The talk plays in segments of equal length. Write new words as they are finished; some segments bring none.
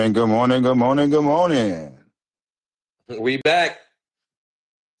Good morning, good morning, good morning. We back.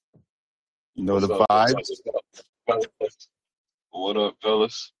 You know What's the up? vibes. What's up? What up,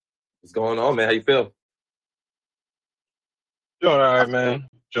 fellas? What's going on, man? How you feel? Doing all right, man.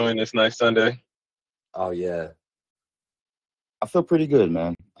 Enjoying this nice Sunday. Oh, yeah. I feel pretty good,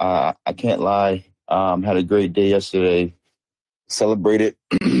 man. I can't lie. Had a great day yesterday. Celebrated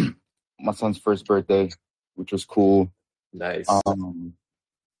my son's first birthday, which was cool. Nice.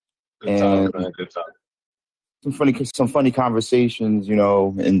 Good time, And man. Good time. some funny conversations,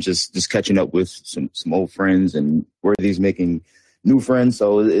 and just catching up with some old friends, and Worthy's making new friends.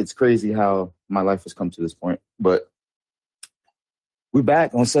 So it's crazy how my life has come to this point. But we're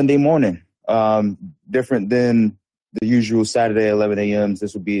back on Sunday morning. Different than the usual Saturday 11 a.m.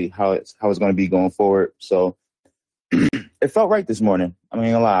 This will be how it's going to be going forward. So it felt right this morning. I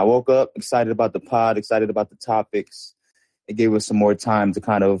mean, I woke up excited about the pod, excited about the topics. It gave us some more time to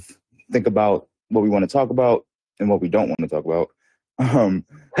kind of think about what we want to talk about and what we don't want to talk about.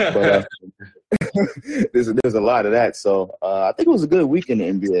 But there's a lot of that. So I think it was a good week in the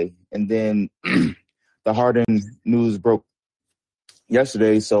NBA. And then the Harden news broke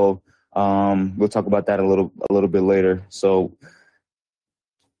yesterday. So we'll talk about that a little bit later. So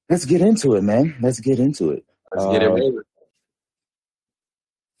let's get into it, man. Let's get into it. Let's get it rolling.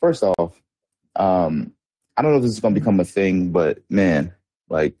 First off, I don't know if this is going to become a thing, but man,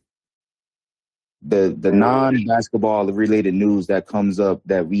 like the non-basketball related news that comes up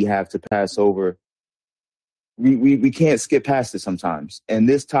that we have to pass over, we can't skip past it sometimes. And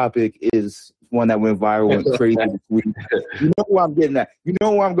this topic is one that went viral and crazy this week. You know where I'm getting at. You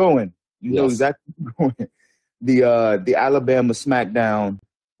know where I'm going. You know exactly where I'm going. The Alabama Smackdown,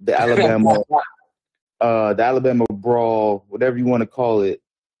 the Alabama brawl, whatever you want to call it.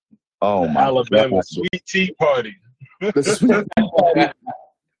 Oh my Alabama God. Sweet Tea Party. The sweet tea party,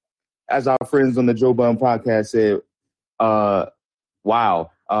 as our friends on the Joe Budden podcast said, wow.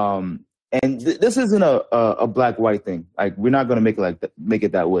 And this isn't a black-white thing. Like, we're not going to make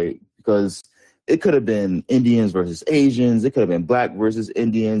it that way, because it could have been Indians versus Asians. It could have been black versus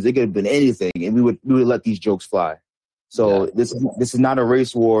Indians. It could have been anything, and we would let these jokes fly. So this is not a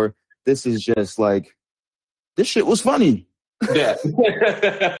race war. This is just like, this shit was funny. Yeah.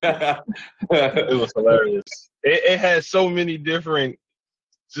 It was hilarious. It had so many different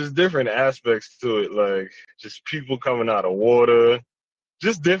aspects to it, like just people coming out of water,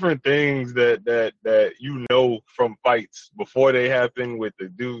 just different things that from fights before they happen, with the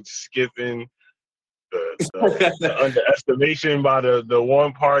dude skipping, the underestimation by the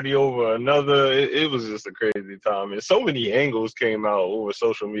one party over another. It was just a crazy time, and so many angles came out over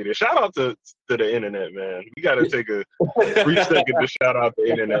social media. Shout out to the internet, man. We got to take a brief second to shout out the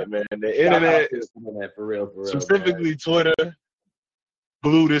internet, man. The internet is for real, specifically man. Twitter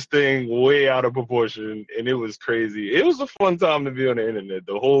blew this thing way out of proportion, and it was crazy. It was a fun time to be on the internet.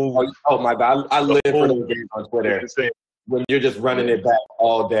 The whole my God, I live for those games on Twitter. When you're just running it back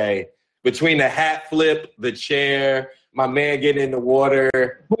all day. Between the hat flip, the chair, my man getting in the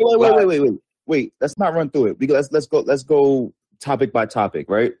water. Wait. Let's not run through it. Let's go topic by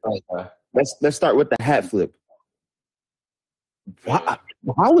topic, right? Okay. Let's start with the hat flip. How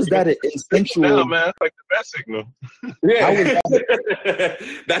was that an instinctual? No, man, it's like the bat signal. Yeah,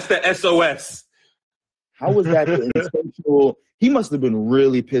 that's the SOS. How was that instinctual? He must have been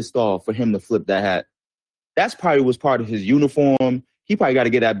really pissed off for him to flip that hat. That's probably was part of his uniform. He probably got to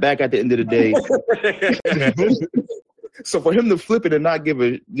get that back at the end of the day. So for him to flip it and not give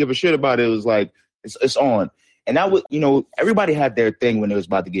a shit about it, was like, it's on. And that was, everybody had their thing when they was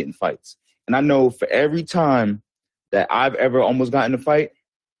about to get in fights. And I know for every time that I've ever almost gotten in a fight,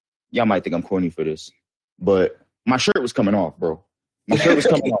 y'all might think I'm corny for this, but my shirt was coming off, bro. My shirt was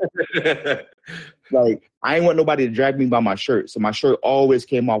coming off. Like, I ain't want nobody to drag me by my shirt. So my shirt always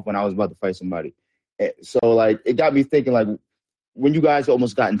came off when I was about to fight somebody. So, like, it got me thinking, like, when you guys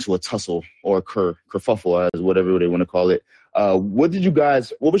almost got into a tussle or a kerfuffle, as whatever they want to call it, what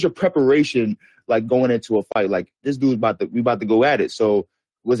was your preparation like going into a fight? Like, this dude's about to go at it. So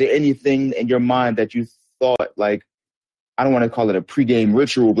was there anything in your mind that you thought, like, I don't want to call it a pregame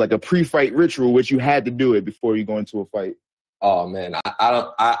ritual, like a pre-fight ritual, which you had to do it before you go into a fight? Oh man,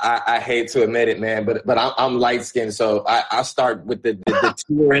 I hate to admit it, man, but I'm light skinned, so I start with the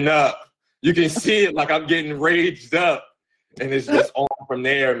tearing up. You can see it, like I'm getting raged up. And it's just on from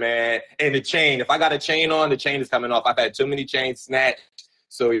there, man. And the chain. If I got a chain on, the chain is coming off. I've had too many chains snatched.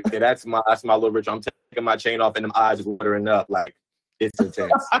 So yeah, that's my little ritual. I'm taking my chain off and them eyes watering up. Like, it's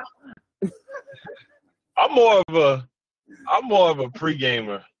intense. I'm more of a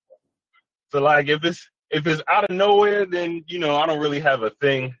pre-gamer. So like if if it's out of nowhere, then I don't really have a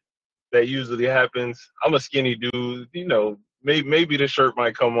thing that usually happens. I'm a skinny dude, maybe the shirt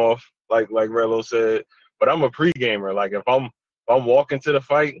might come off, like Relo said, but I'm a pre-gamer. Like if I'm walking to the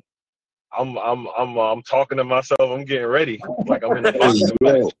fight, I'm talking to myself. I'm getting ready, like I'm in the boxing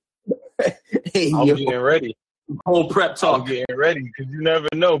match. I'm getting ready. Whole prep talk. I'm getting ready because you never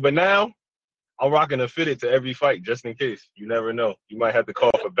know. But now I'm rocking a fitted to every fight just in case. You never know. You might have to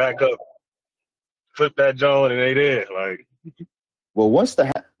call for backup, flip that joint, and they there. Like, well, once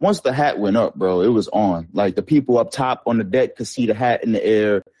the hat went up, bro, it was on. Like the people up top on the deck could see the hat in the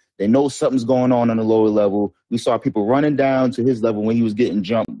air. They know something's going on the lower level. We saw people running down to his level when he was getting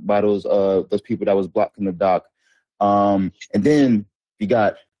jumped by those people that was blocking the dock. And then you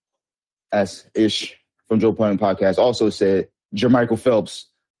got, as Ish from Joe Point Podcast also said, Jermichael Phelps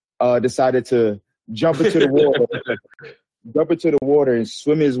decided to jump into the water and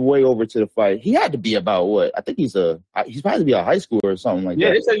swim his way over to the fight. He had to be about what? I think he's probably to be a high schooler or something like that. Yeah,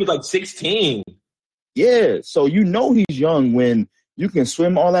 they said he was like 16. Yeah, so he's young when you can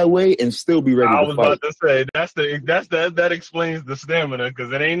swim all that way and still be ready to fight. I was about to say that explains the stamina,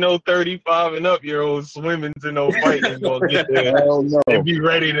 because it ain't no 35 and up year old swimming to no fight and gonna get there and be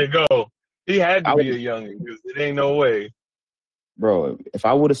ready to go. He had to be a youngin', because it ain't no way. Bro, if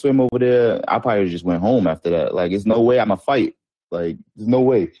I would have swim over there, I probably just went home after that. Like, there's no way I'm a fight. Like, there's no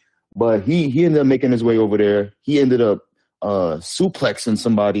way. But he ended up making his way over there. He ended up suplexing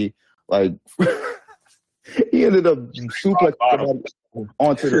somebody. Like, he ended up suplexing somebody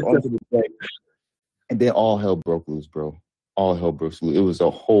onto the deck. And then all hell broke loose, bro. All hell broke loose. It was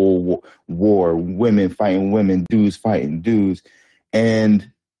a whole war. Women fighting women, dudes fighting dudes.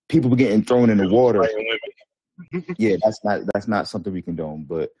 And people were getting thrown in the water. Yeah, that's not something we condone.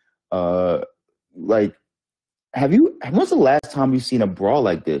 But like, when's the last time you've seen a brawl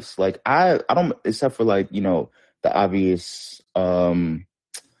like this? Like, I don't, except for like, the obvious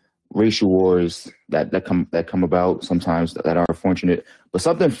racial wars that come about sometimes that are unfortunate. But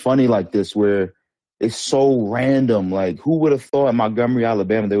something funny like this where it's so random. Like, who would have thought in Montgomery,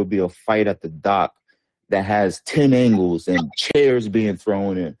 Alabama, there would be a fight at the dock that has 10 angles and chairs being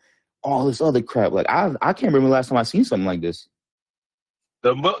thrown in? All this other crap. Like, I can't remember the last time I seen something like this.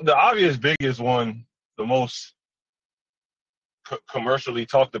 The obvious biggest one, the most commercially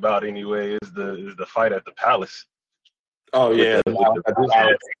talked about anyway, is the fight at the Palace. Oh yeah,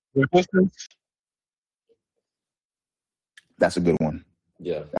 that's a good one.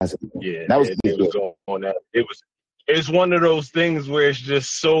 Yeah, that's a good one. Yeah, that was It's one of those things where it's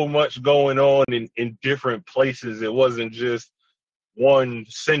just so much going on in different places. It wasn't just one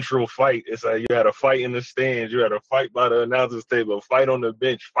central fight. It's like you had a fight in the stands, you had a fight by the announcer's table, a fight on the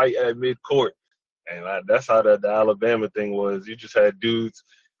bench, fight at mid-court. And that's how the Alabama thing was. You just had dudes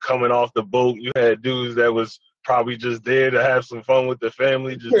coming off the boat. You had dudes that was probably just there to have some fun with the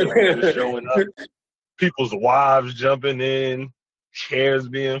family, just showing up. People's wives jumping in, chairs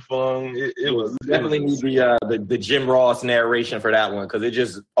being flung. It was definitely need the Jim Ross narration for that one, because it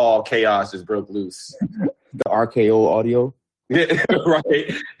just all chaos just broke loose. The RKO audio. Yeah,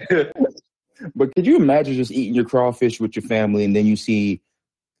 right. But could you imagine just eating your crawfish with your family and then you see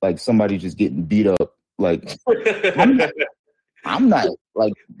like somebody just getting beat up? Like, I'm not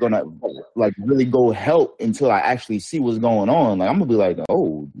like gonna like really go help until I actually see what's going on. Like, I'm gonna be like,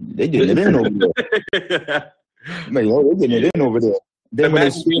 oh, they getting it in over there. Like, oh, they getting it in over there. Then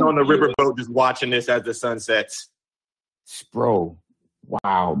imagine being on the riverboat just watching this as the sun sets. Bro,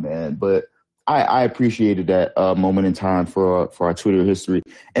 wow, man. But I appreciated that moment in time for our Twitter history.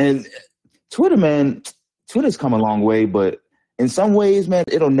 And Twitter, man, Twitter's come a long way, but in some ways, man,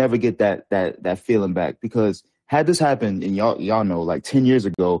 it'll never get that feeling back, because had this happened, and y'all know, like 10 years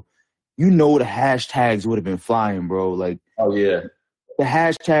ago, the hashtags would have been flying, bro. Like, oh yeah, the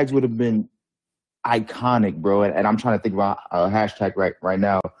hashtags would have been iconic, bro. And I'm trying to think about a hashtag right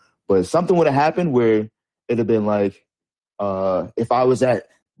now, but something would have happened where it'd have been like, if I was at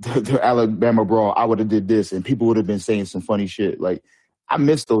the Alabama brawl, I would have did this, and people would have been saying some funny shit. Like, I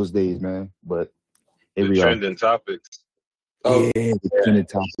miss those days, man. But here we are. Trending topics. Oh yeah, the trending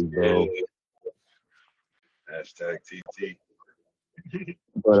topics, bro. Hashtag TT.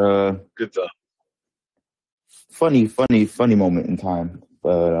 But good time. Funny moment in time.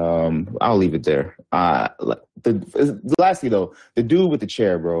 But I'll leave it there. Lastly though, the dude with the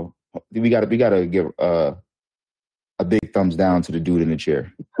chair, bro. We gotta give a big thumbs down to the dude in the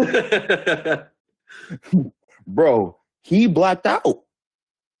chair. Bro, he blacked out.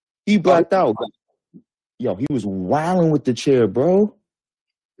 Yo, he was wilding with the chair, bro.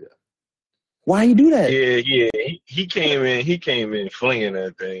 Why you do that? Yeah. He came in flinging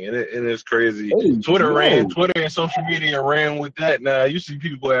that thing, and it's crazy. Hey, Twitter yo. and social media ran with that. Now you see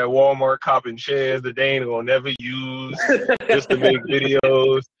people at Walmart copping chairs that they ain't gonna never use just to make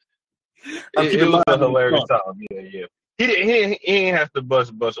videos. It was a hilarious time. Yeah. He ain't have to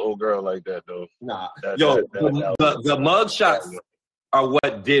bust old girl like that though. Nah, the mug shots are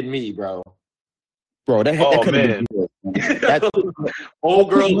what did me, bro. Bro, that could have been real. Old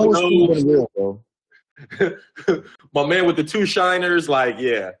girl knows. Real, bro. My man with the two shiners, like,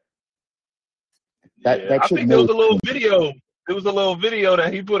 yeah. I think there was a little video. There was a little video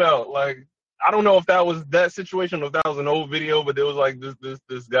that he put out. Like, I don't know if that was that situation or if that was an old video, but there was like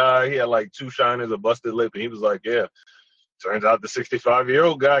this guy. He had like two shiners, a busted lip, and he was like, "Yeah, turns out the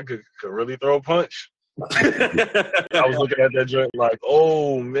 65-year-old guy could really throw a punch." I was looking at that joint like,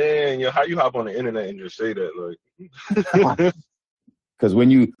 "Oh man, how you hop on the internet and just say that?" Like, because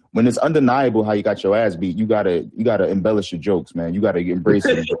when it's undeniable how you got your ass beat, you gotta embellish your jokes, man. You gotta embrace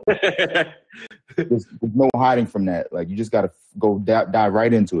it. There's no hiding from that. Like, you just gotta go dive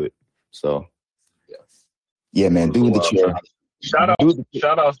right into it. So, yeah, man, do the chair. Shout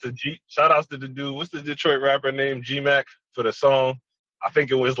outs to the dude. What's the Detroit rapper named G-Mac for the song? I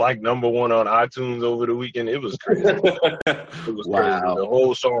think it was like #1 on iTunes over the weekend. It was crazy. It was crazy. The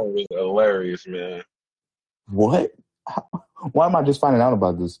whole song was hilarious, man. What? Why am I just finding out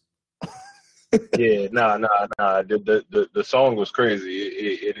about this? Yeah, nah. The song was crazy.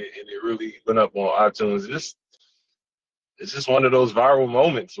 It really went up on iTunes. It's just one of those viral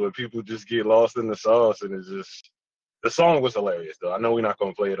moments where people just get lost in the sauce, and the song was hilarious though. I know we're not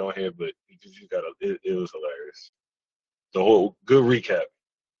gonna play it on here, but it was hilarious. The whole good recap.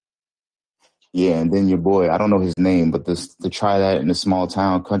 Yeah, and then your boy, I don't know his name, but to try that in a small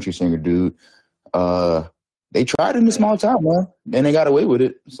town country singer dude, they tried it in a small town, man, and they got away with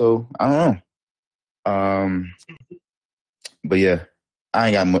it. So I don't know. But yeah,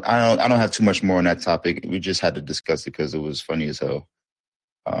 I don't have too much more on that topic. We just had to discuss it because it was funny as hell.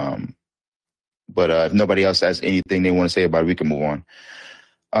 But if nobody else has anything they want to say about it, we can move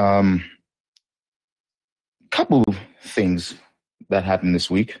on. Couple things that happened this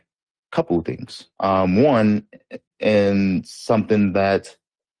week. Couple things. One, and something that,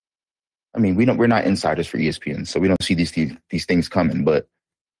 I mean, we're not insiders for ESPN, so we don't see these things coming. But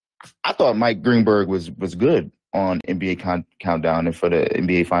I thought Mike Greenberg was good on NBA Countdown and for the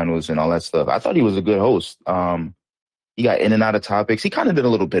NBA Finals and all that stuff. I thought he was a good host. He got in and out of topics. He kind of did a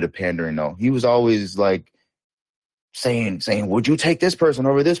little bit of pandering, though. He was always like saying, "Would you take this person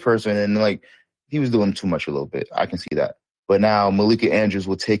over this person?" And like, he was doing too much a little bit. I can see that. But now Malika Andrews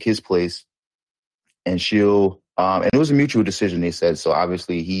will take his place, and she'll and it was a mutual decision, they said. So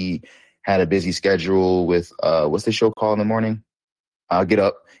obviously he had a busy schedule with what's the show called in the morning? Get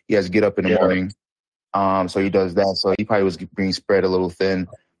Up. He has Get Up in the morning. So he does that. So he probably was being spread a little thin.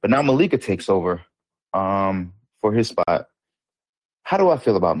 But now Malika takes over for his spot. How do I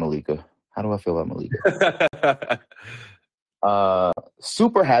feel about Malika?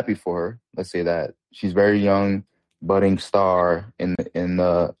 Super happy for her. Let's say that. She's very young, budding star in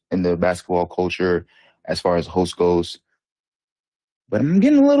the basketball culture as far as host goes. But I'm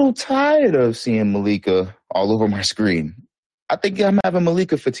getting a little tired of seeing Malika all over my screen. I think I'm having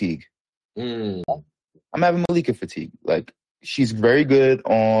Malika fatigue. I'm having Malika fatigue. Like, she's very good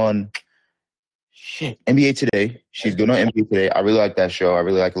on NBA Today. She's good on NBA Today. I really like that show. I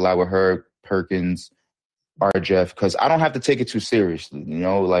really like a lot with her, Perkins, RJ, because I don't have to take it too seriously. You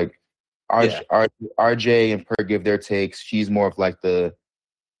know, like RJ and Perk give their takes. She's more of like the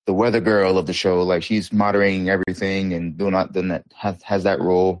weather girl of the show. Like, she's moderating everything and doing that, has that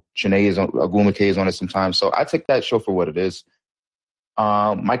role. Agumake is on it sometimes. So I take that show for what it is.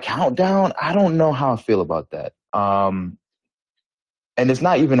 My countdown, I don't know how I feel about that. And it's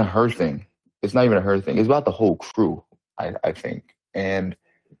not even a her thing. It's about the whole crew, I think. And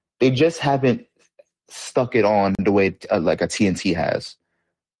they just haven't stuck it on the way like a TNT has.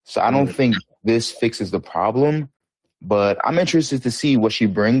 So I don't think this fixes the problem, but I'm interested to see what she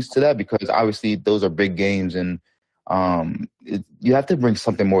brings to that, because obviously those are big games, and you have to bring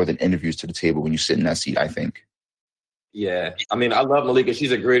something more than interviews to the table when you sit in that seat, I think. Yeah. I mean, I love Malika.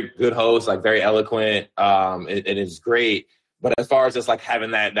 She's a great, good host, like very eloquent. It is great. But as far as just like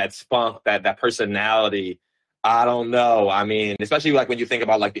having that spunk, that personality, I don't know. I mean, especially like when you think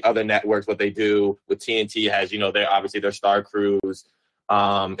about like the other networks, what they do with TNT has, you know, they're obviously their star crews.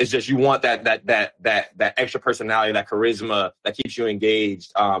 It's just you want that extra personality, that charisma that keeps you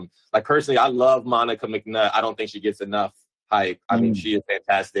engaged. Like personally, I love Monica McNutt. I don't think she gets enough hype. I mean, she is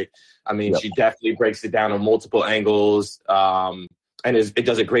fantastic. I mean, she definitely breaks it down on multiple angles. and it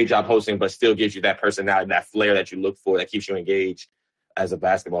does a great job hosting, but still gives you that personality, that flair that you look for, that keeps you engaged as a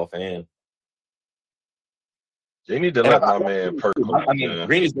basketball fan. They need to let my man Perk. I mean,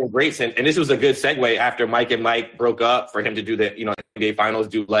 Greeny's been great since, and this was a good segue after Mike and Mike broke up for him to do the NBA Finals,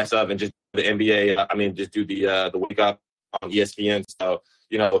 do less of, and just the NBA. I mean, just do the wake up on ESPN. So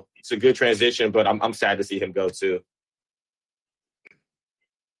it's a good transition, but I'm sad to see him go too.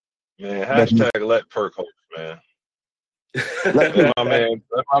 Man, hashtag let Perk host, man.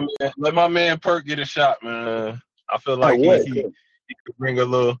 Let my man Perk get a shot, man. I feel like he could bring a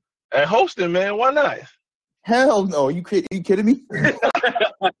little and hosting, man. Why not? Hell no! You kidding me?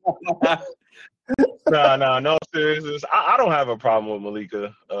 No seriousness. I don't have a problem with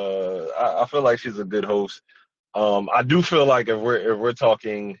Malika. I feel like she's a good host. I do feel like if we're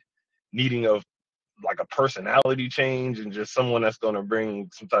talking needing of like a personality change and just someone that's going to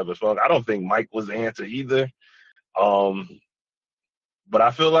bring some type of smoke, I don't think Mike was the answer either. But I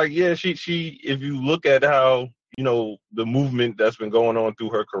feel like she if you look at how the movement that's been going on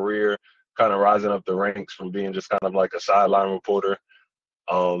through her career, kind of rising up the ranks from being just kind of like a sideline reporter.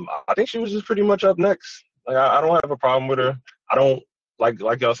 I think she was just pretty much up next. Like I don't have a problem with her. I don't like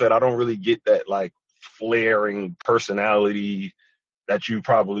y'all said, I don't really get that like flaring personality that you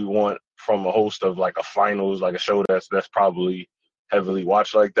probably want from a host of like a finals, like a show that's probably heavily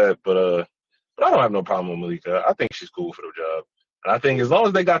watched like that. But I don't have no problem with Malika. I think she's cool for the job. And I think as long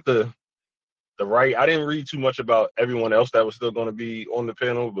as they got the right, I didn't read too much about everyone else that was still going to be on the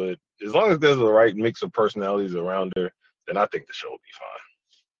panel, but as long as there's the right mix of personalities around her, then I think the show will be fine.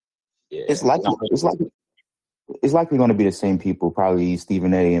 Yeah. It's likely going to be the same people, probably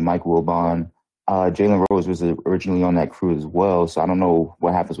Stephen A. and Mike Wilbon. Jalen Rose was originally on that crew as well, so I don't know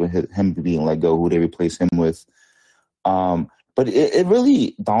what happens with him being let go, who they replace him with. But it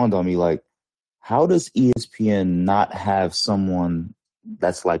really dawned on me, like, how does ESPN not have someone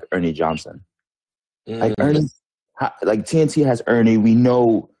that's like Ernie Johnson? Like Ernie, like TNT has Ernie. We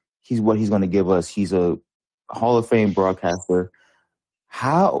know what he's going to give us. He's a Hall of Fame broadcaster.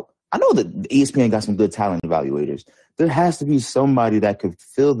 How? I know that ESPN got some good talent evaluators. There has to be somebody that could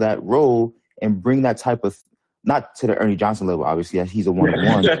fill that role and bring that type of, not to the Ernie Johnson level, obviously. He's a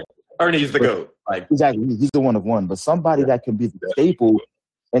one-of-one. Ernie's the GOAT. Exactly. He's the one-of-one. But somebody that can be the staple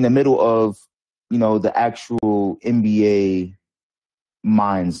in the middle of, the actual NBA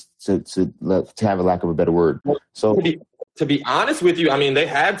minds, to have a lack of a better word. So to be honest with you, I mean, they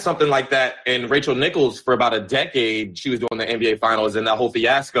had something like that in Rachel Nichols for about a decade. She was doing the NBA Finals, and that whole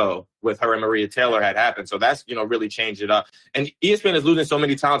fiasco with her and Maria Taylor had happened. So that's, really changed it up. And ESPN is losing so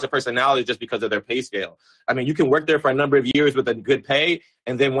many talented personalities just because of their pay scale. I mean, you can work there for a number of years with a good pay,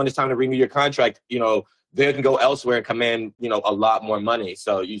 and then when it's time to renew your contract, they can go elsewhere and command, a lot more money.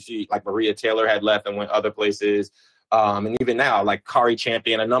 So you see, like Maria Taylor had left and went other places. And even now, like Kari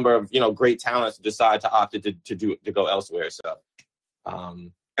Champion, a number of, great talents decide to opt to go elsewhere. So,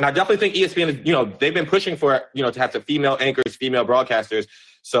 and I definitely think ESPN is, they've been pushing for, to have the female anchors, female broadcasters.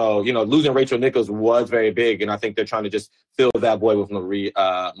 So, losing Rachel Nichols was very big. And I think they're trying to just fill that void with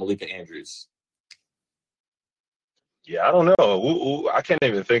Malika Andrews. Yeah, I don't know. I can't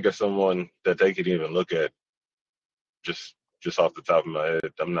even think of someone that they could even look at just off the top of my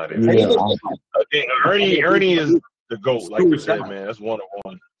head. I'm not even. Yeah. I think Ernie is the GOAT, like you said, man. That's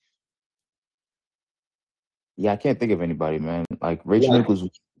one-on-one. Yeah, I can't think of anybody, man. Like Rachel Nichols.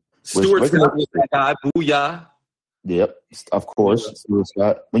 Stuart Scott was that guy. Booyah. Yep, of course. Stuart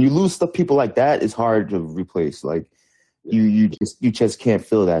Scott. When you lose people like that, it's hard to replace. Like you just can't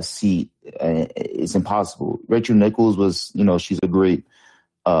fill that seat. It's impossible. Rachel Nichols was, she's a great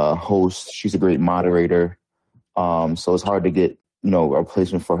host. She's a great moderator. So it's hard to get, a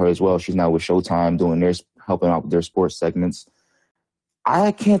replacement for her as well. She's now with Showtime helping out with their sports segments.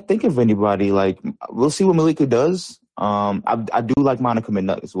 I can't think of anybody. Like, we'll see what Malika does. I do like Monica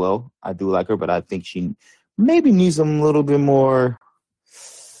McNutt as well. I do like her, but I think she maybe needs a little bit more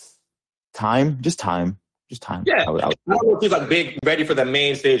time. Just time. Yeah, I don't know if she's like ready for the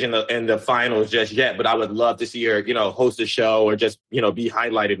main stage in the finals just yet, but I would love to see her, host a show or just, be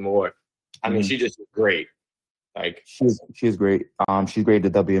highlighted more. I mean, she's just great. Like she's great. She's great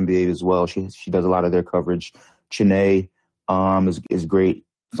at the WNBA as well. She does a lot of their coverage. Chene is great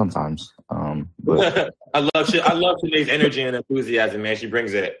sometimes. But I love Chene's energy and enthusiasm, man. She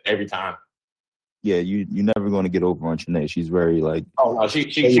brings it every time. Yeah, you're never going to get over on Chene. She's very like. Oh no, she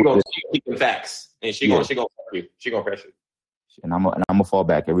gonna speak in facts, and she gonna press you. And I'm gonna fall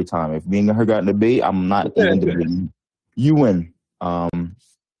back every time. If me and her got in a debate, I'm not even debating. You win.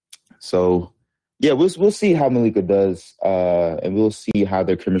 So yeah, we'll see how Malika does, and we'll see how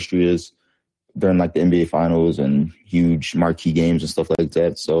their chemistry is during like the NBA finals and huge marquee games and stuff like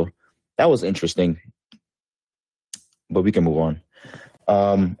that. So that was interesting, but we can move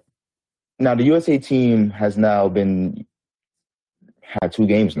on. Now the USA team has now had 2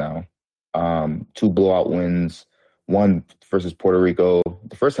 games now, 2 blowout wins, one versus Puerto Rico.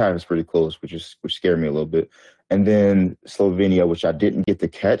 The first half is pretty close, which scared me a little bit. And then Slovenia, which I didn't get to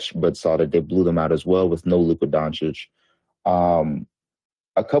catch, but saw that they blew them out as well with no Luka Doncic.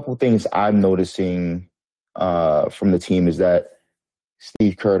 A couple things I'm noticing from the team is that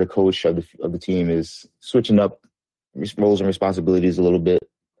Steve Kerr, the coach of the team, is switching up roles and responsibilities a little bit.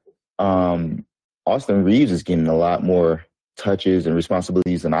 Austin Reeves is getting a lot more touches and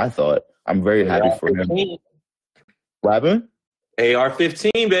responsibilities than I thought. I'm very happy for him. What happened?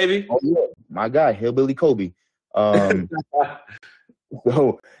 AR-15, baby. Oh, yeah. My guy, Hillbilly Kobe.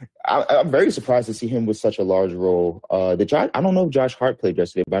 So I'm very surprised to see him with such a large role. I don't know if Josh Hart played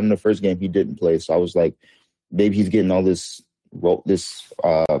yesterday, but in the first game he didn't play. So I was like, maybe he's getting all this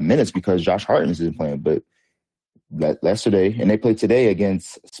minutes because Josh Hart isn't playing. But yesterday, and they played today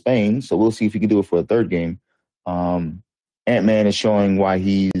against Spain. So we'll see if he can do it for a third game. Ant-Man is showing why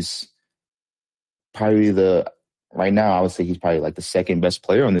he's probably right now, I would say he's probably like the second best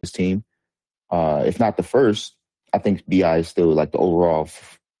player on this team. If not the first. I think B.I. is still like the overall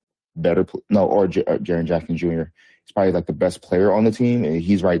better, or Jaren Jackson Jr. He's probably like the best player on the team, and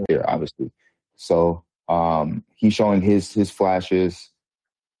he's right there, obviously. So he's showing his flashes,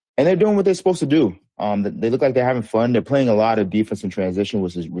 and they're doing what they're supposed to do. They look like they're having fun. They're playing a lot of defense in transition,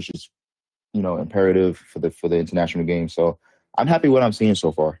 which is imperative for the international game. So I'm happy with what I'm seeing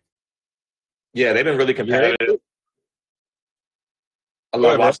so far. Yeah, they've been really competitive.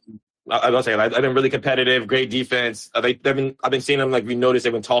 I was saying, I've been really competitive, great defense. I've been seeing them, like we noticed,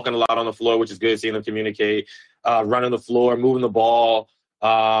 they've been talking a lot on the floor, which is good, seeing them communicate, running the floor, moving the ball.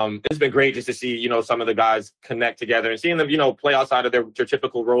 It's been great just to see, some of the guys connect together and seeing them, play outside of their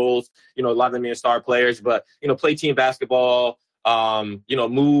typical roles, a lot of them being star players, but, play team basketball,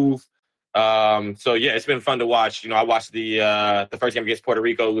 move. So, yeah, it's been fun to watch. I watched the first game against Puerto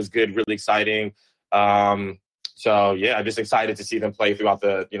Rico. It was good, really exciting. So, yeah, I'm just excited to see them play throughout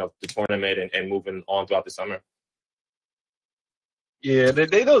the tournament and moving on throughout the summer. Yeah,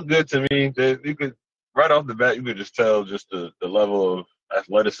 they look good to me. You could, right off the bat, you could just tell just the level of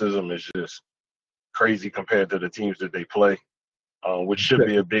athleticism is just crazy compared to the teams that they play, which should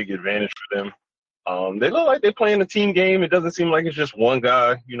be a big advantage for them. They look like they're playing a team game. It doesn't seem like it's just one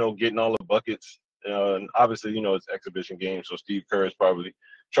guy, getting all the buckets. And obviously, it's exhibition game, so Steve Kerr is probably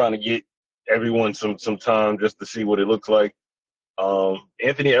trying to get everyone some time just to see what it looks like.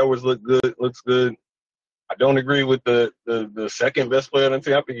 Anthony Edwards looks good. I don't agree with the second best player on the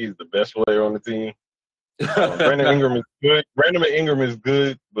team. I think he's the best player on the team. Brandon Ingram is good. Brandon Ingram is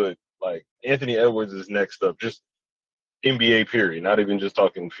good, but like Anthony Edwards is next up. Just NBA period. Not even just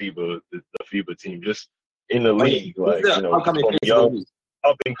talking FIBA, the FIBA team. Just in the league, young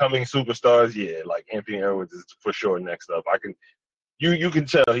up and coming superstars. Yeah, like Anthony Edwards is for sure next up. You can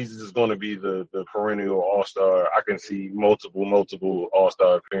tell he's just going to be the perennial all-star. I can see multiple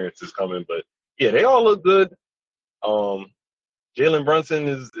all-star appearances coming. But, yeah, they all look good. Jalen Brunson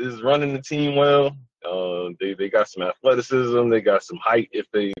is running the team well. They got some athleticism. They got some height if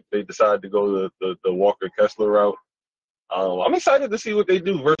they decide to go the Walker Kessler route. I'm excited to see what they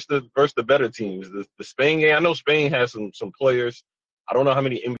do versus the better teams. The Spain game, I know Spain has some players. I don't know how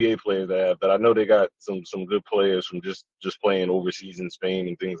many NBA players they have, but I know they got some good players from just playing overseas in Spain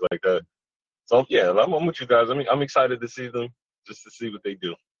and things like that. So, yeah, I'm with you guys. I'm excited to see them, just to see what they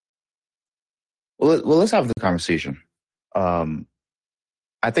do. Well, let's have the conversation.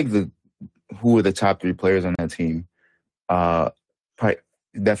 I think who are the top 3 players on that team? Probably,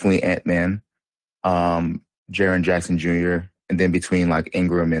 definitely Ant-Man, Jaren Jackson Jr., and then between like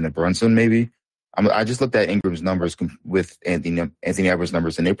Ingram and Brunson maybe. I just looked at Ingram's numbers with Anthony Edwards'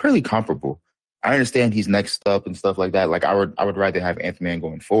 numbers, and they're pretty comparable. I understand he's next up and stuff like that. Like I would rather have Anthony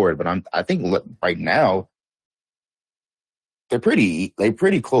going forward, but I think right now they're pretty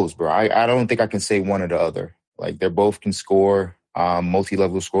close, bro. I don't think I can say one or the other. Like they both can score,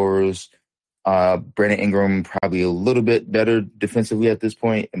 multi-level scorers. Brandon Ingram probably a little bit better defensively at this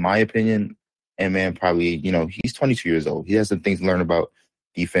point, in my opinion. And man, probably he's 22 years old. He has some things to learn about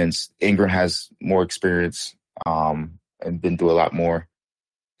defense. Ingram has more experience and been through a lot more.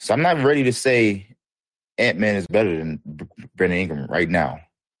 So I'm not ready to say Ant-Man is better than Brandon Ingram right now.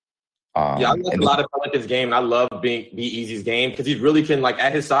 I like a lot of Pelicans' game, and I love B-Easy's game because he really can, like,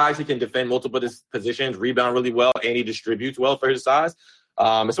 at his size, he can defend multiple positions, rebound really well, and he distributes well for his size.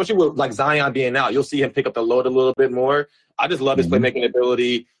 Especially with, like, Zion being out. You'll see him pick up the load a little bit more. I just love his playmaking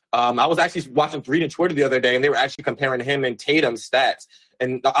ability. I was actually reading Twitter the other day, and they were actually comparing him and Tatum's stats.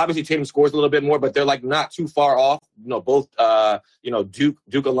 And obviously Tatum scores a little bit more, but they're like not too far off. Both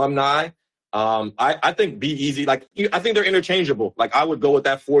Duke alumni. I think be easy. Like I think they're interchangeable. Like I would go with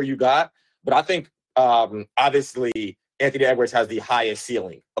that 4 you got, but I think obviously Anthony Edwards has the highest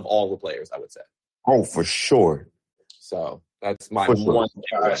ceiling of all the players, I would say. Oh, for sure. So that's my one.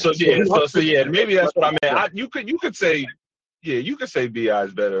 So maybe that's what I meant. You could say BI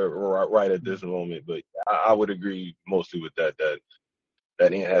is better right at this moment, but I would agree mostly with that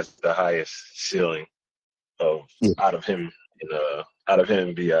Ant has the highest ceiling out of him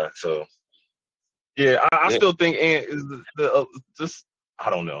and BI. So I still think Ant is just I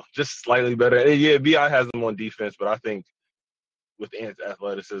don't know, just slightly better. Yeah, BI has him on defense, but I think with Ant's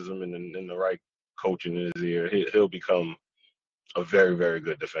athleticism and the right coaching in his ear, he'll become a very, very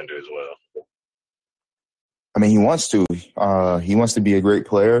good defender as well. I mean, he wants to. He wants to be a great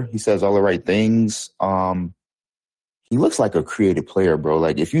player. He says all the right things. He looks like a creative player, bro.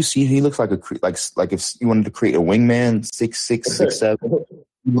 Like if you see, he looks like like if you wanted to create a wingman, 6'6",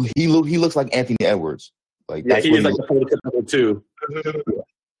 6'7". He looks like Anthony Edwards. Like that's he is like the prototypical too.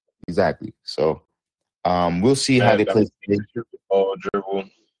 Exactly. So we'll see how they play. Shoot the ball, dribble.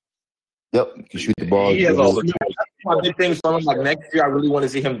 Yep, you can shoot the ball. He has all the tools. My big thing from him, like next year, I really want to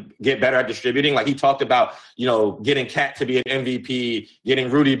see him get better at distributing. Like he talked about, getting Cat to be an MVP, getting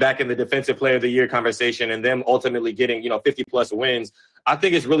Rudy back in the Defensive Player of the Year conversation, and them ultimately getting 50+ wins. I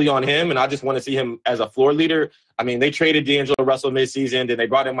think it's really on him, and I just want to see him as a floor leader. I mean, they traded D'Angelo Russell midseason, then they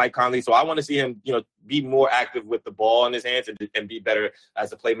brought in Mike Conley, so I want to see him, be more active with the ball in his hands and be better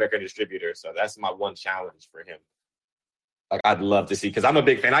as a playmaker and distributor. So that's my one challenge for him. Like I'd love to see, because I'm a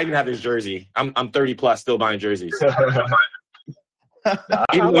big fan. I even have his jersey. I'm 30+ still buying jerseys. I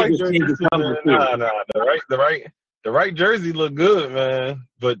like jerseys. The right jersey look good, man.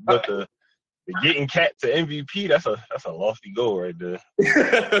 But the getting Cat to MVP, that's a lofty goal right there.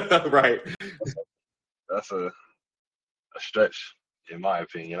 Right. That's a stretch, in my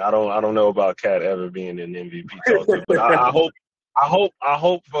opinion. I don't know about Cat ever being in MVP talk, but I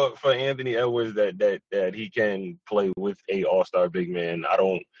hope for Anthony Edwards that he can play with a all-star big man. I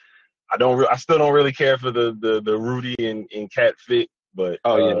still don't really care for the Rudy and Cat fit, but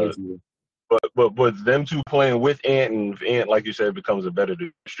but them two playing with Ant, and if Ant, like you said, becomes a better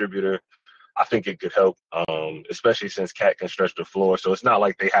distributor, I think it could help, especially since Cat can stretch the floor. So it's not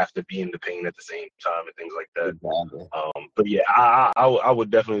like they have to be in the paint at the same time and things like that. Exactly. But yeah, I would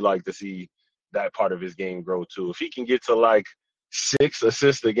definitely like to see that part of his game grow too. If he can get to like 6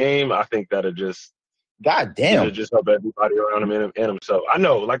 assists a game, I think that'll just God damn. It'll just help everybody around him and himself. I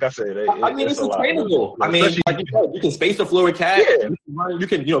know, like I said, it's attainable. I mean, like you said, you can space the floor with Cat. Yeah. You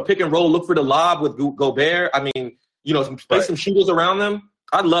can pick and roll, look for the lob with Gobert. I mean, space some shooters around them.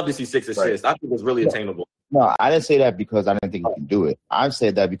 I'd love to see 6 assists. I think it's really attainable. No, I didn't say that because I didn't think he can do it. I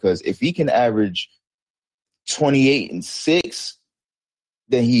said that because if he can average 28 and 6,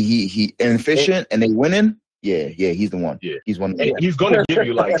 then he efficient and they winning. Yeah, he's the one. Yeah, he's one. He's going to give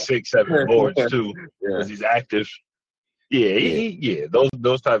you like 6, 7 boards too, because he's active. Yeah. Those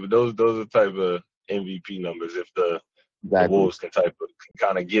are the type of MVP numbers. If the Wolves can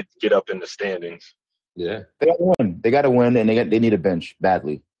kind of get up in the standings. Yeah, they got to win, and they need a bench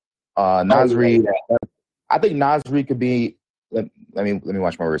badly. Naz Reid, I think Naz Reid could be. Let me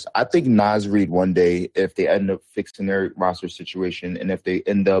watch my words. I think Naz Reid one day, if they end up fixing their roster situation, and if they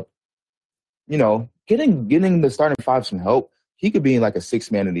end up, getting the starting 5 some help, he could be like a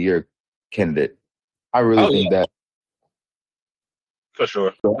 6th man of the year candidate. I really think that. For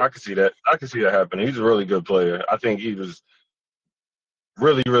sure. I can see that. I can see that happening. He's a really good player. I think he was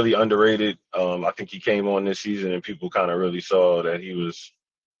really, really underrated. I think he came on this season and people kind of really saw that he was,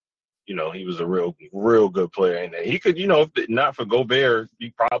 he was a real good player. And he could, if not for Gobert,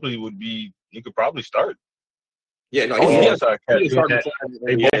 he could probably start. Yeah, no, they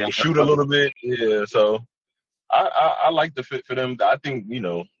both shoot a little bit. Yeah, so I like the fit for them. I think,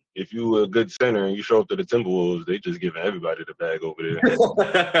 if you were a good center and you show up to the Timberwolves, they just giving everybody the bag over there.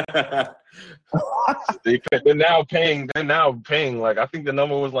 They're now paying like, I think the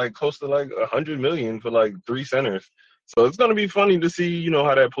number was like close to like $100 million for like 3 centers. So it's gonna be funny to see,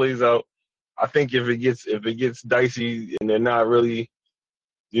 how that plays out. I think if it gets dicey and they're not really,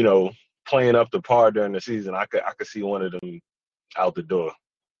 playing up to par during the season, I could see one of them out the door.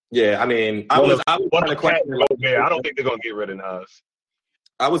 Yeah, I mean, I was kind of questioning. I don't think they're gonna get rid of Nas.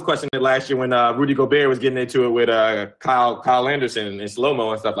 I was questioning it last year when Rudy Gobert was getting into it with Kyle Anderson and slow-mo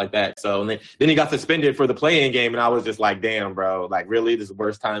and stuff like that. So then he got suspended for the play-in game, and I was just like, damn, bro, like really, this is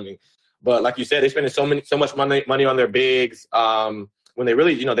worst timing. But like you said, they're spending so much money on their bigs. When when they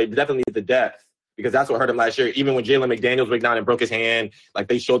really, they definitely need the depth, because that's what hurt him last year. Even when Jalen McDaniels went down and broke his hand, like,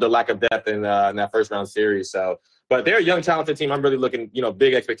 they showed the lack of depth in that first round series. So, but they're a young, talented team. I'm really looking,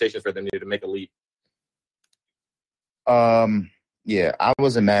 big expectations for them to make a leap. Yeah, I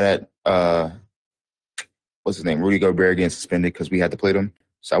wasn't mad at what's his name, Rudy Gobert, getting suspended because we had to play them.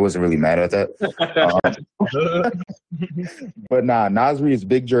 So I wasn't really mad at that. But Nasri is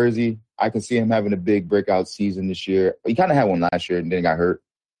big jersey. I can see him having a big breakout season this year. He kind of had one last year and then got hurt,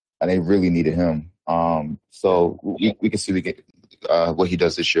 and they really needed him. So we can see what he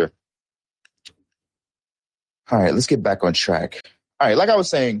does this year. All right, let's get back on track. All right, like I was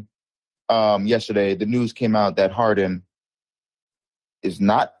saying yesterday, the news came out that Harden is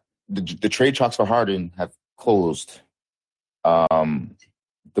not the trade talks for Harden have closed.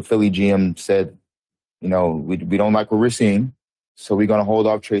 The Philly GM said, we don't like what we're seeing, so we're going to hold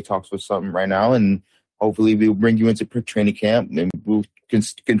off trade talks for something right now, and hopefully we'll bring you into training camp, and we'll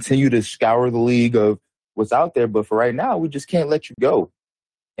continue to scour the league of what's out there. But for right now, we just can't let you go.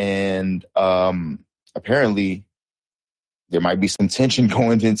 And apparently there might be some tension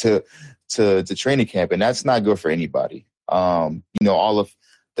going into training camp, and that's not good for anybody. All of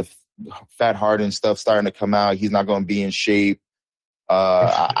the Fat Harden stuff starting to come out. He's not going to be in shape.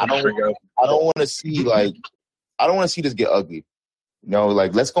 I don't want to see this get ugly.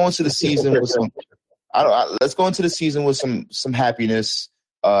 Let's go into the season with some. Let's go into the season with some happiness.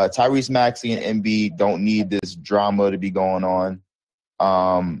 Tyrese Maxey and Embiid don't need this drama to be going on.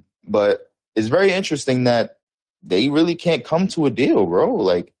 But it's very interesting that they really can't come to a deal, bro.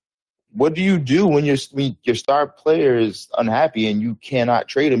 Like, what do you do when your star player is unhappy and you cannot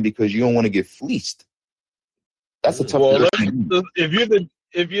trade him because you don't want to get fleeced? That's a tough. If you're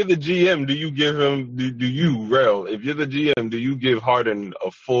the GM, do you give him? Do you, Rel? If you're the GM, do you give Harden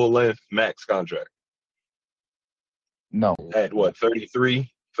a full-length max contract? No. At what,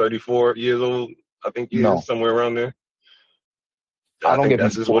 33, 34 years old? I think he is, somewhere around there. I think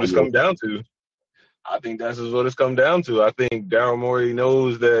that's just what it's come down to. I think that's just what it's come down to. I think Daryl Morey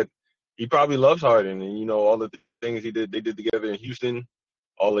knows that he probably loves Harden, and all the things they did together in Houston.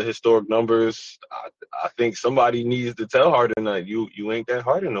 All the historic numbers. I think somebody needs to tell Harden that you ain't that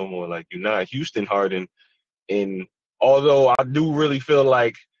Harden no more. Like, you're not Houston Harden. And although I do really feel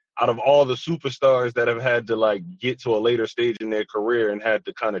like out of all the superstars that have had to get to a later stage in their career and had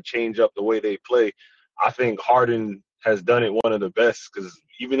to kind of change up the way they play, I think Harden has done it one of the best, because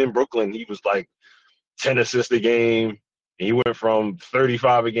even in Brooklyn, he was 10 assists a game. And he went from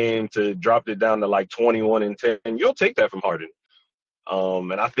 35 a game to dropped it down to 21 and 10. And you'll take that from Harden.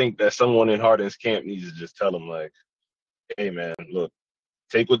 And I think that someone in Harden's camp needs to just tell him, hey, man, look,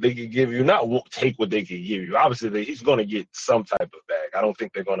 take what they could give you. Not take what they could give you. Obviously, he's going to get some type of bag. I don't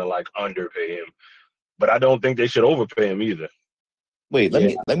think they're going to, underpay him. But I don't think they should overpay him either. Wait, let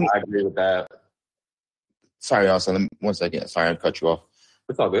me. I agree with that. Sorry, Austin. 1 second. Sorry, I cut you off.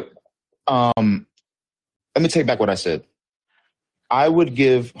 It's all good. Let me take back what I said. I would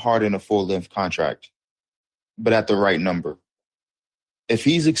give Harden a full-length contract, but at the right number. If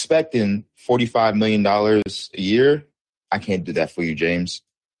he's expecting $45 million a year, I can't do that for you, James.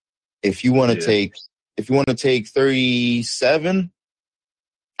 If you want to take 37,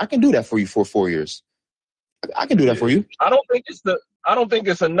 I can do that for you for 4 years. I can do that for you. I don't think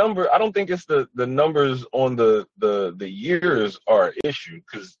it's a number. I don't think it's the numbers on the years are an issue,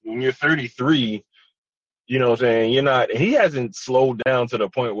 because when you're 33, you know what I'm saying, you're not. He hasn't slowed down to the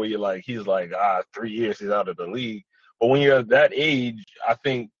point where he's 3 years he's out of the league. But when you're at that age, I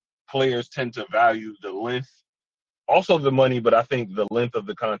think players tend to value the length, also the money, but I think the length of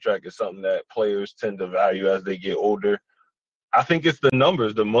the contract is something that players tend to value as they get older. I think it's the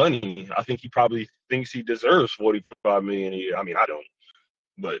numbers, the money. I think he probably thinks he deserves $45 million a year. I mean, I don't,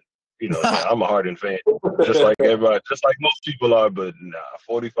 but I'm a Harden fan, just like everybody, just like most people are. But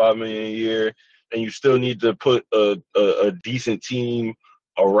 $45 million a year, and you still need to put a decent team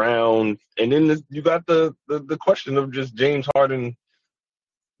around. And then you got the question of just James Harden.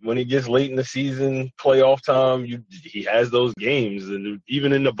 When he gets late in the season, playoff time, he has those games. And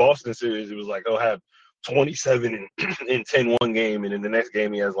even in the Boston series, it was he'll have 27 in 10 one game, and in the next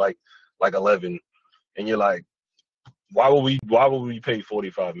game he has 11. And you're like, why would we pay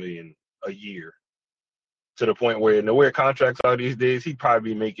 $45 million a year? To the point where the way contracts are these days, he'd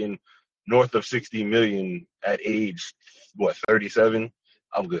probably be making north of $60 million at age 37.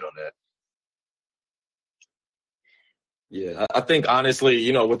 I'm good on that. Yeah, I think honestly,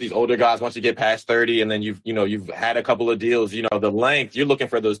 with these older guys, once you get past 30 and then you've had a couple of deals, the length, you're looking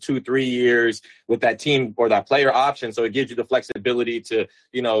for those 2-3 years with that team or that player option. So it gives you the flexibility to,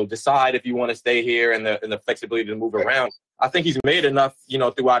 decide if you want to stay here and the flexibility to move around. I think he's made enough,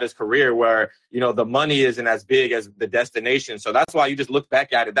 throughout his career where, the money isn't as big as the destination. So that's why you just look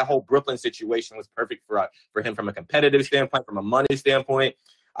back at it. That whole Brooklyn situation was perfect for him from a competitive standpoint, from a money standpoint.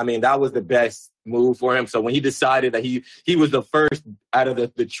 I mean, that was the best move for him. So when he decided that he was the first out of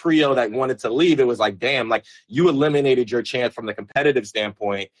the trio that wanted to leave, it was like, damn, like you eliminated your chance from the competitive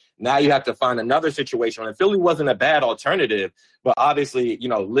standpoint. Now you have to find another situation. And Philly wasn't a bad alternative, but obviously,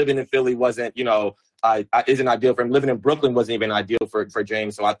 living in Philly wasn't, isn't ideal for him. Living in Brooklyn wasn't even ideal for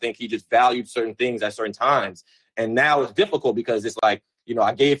James. So I think he just valued certain things at certain times. And now it's difficult because it's like,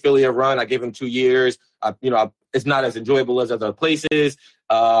 I gave Philly a run. I gave him 2 years. It's not as enjoyable as other places.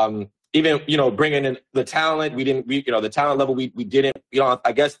 Even, bringing in the talent, the talent level, we didn't,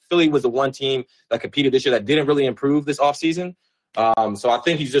 I guess Philly was the one team that competed this year that didn't really improve this offseason. So I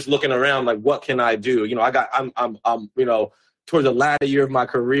think he's just looking around like, what can I do? I'm towards the latter years of my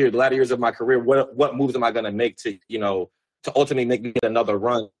career, what moves am I going to make to ultimately make me get another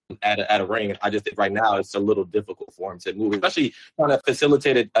run at a ring? I just think right now it's a little difficult for him to move, especially trying to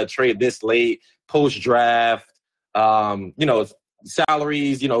facilitate a trade this late, post-draft,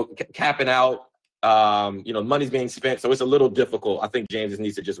 salaries, capping out, money's being spent. So it's a little difficult. I think James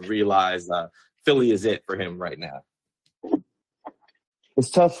needs to just realize Philly is it for him right now. It's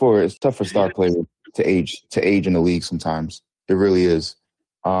tough for star players to age in the league sometimes. It really is.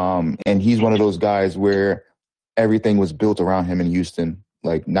 And he's one of those guys where everything was built around him in Houston,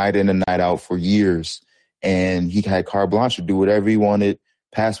 like night in and night out for years. And he had carte blanche to do whatever he wanted,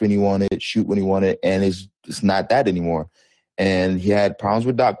 pass when he wanted, shoot when he wanted. And it's not that anymore. And he had problems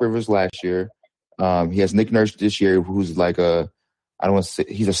with Doc Rivers last year. He has Nick Nurse this year, who's like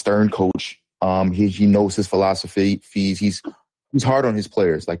he's a stern coach. He knows his philosophy. He's hard on his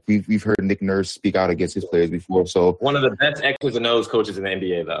players. Like we've heard Nick Nurse speak out against his players before. So one of the best X's and O's coaches in the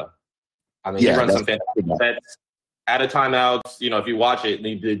NBA, though. I mean, he runs some fantastic sets out of timeouts. If you watch it,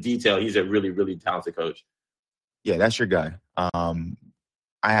 the detail, he's a really, really talented coach. Yeah, that's your guy. I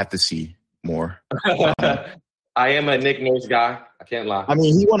have to see more. I am a Nick Nurse guy. I can't lie. I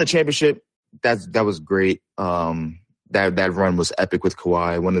mean, he won a championship. That was great. That run was epic with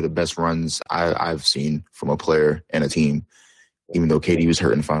Kawhi. One of the best runs I've seen from a player and a team, even though KD was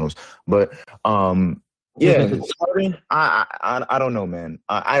hurt in the finals. But yeah, I don't know, man.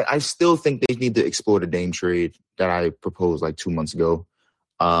 I still think they need to explore the Dame trade that I proposed like 2 months ago.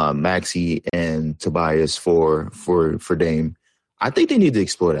 Maxey and Tobias for Dame. I think they need to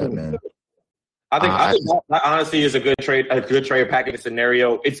explore that, man. I think that honestly is a good trade package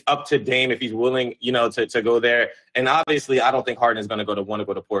scenario. It's up to Dame if he's willing, to go there. And obviously, I don't think Harden is going to want to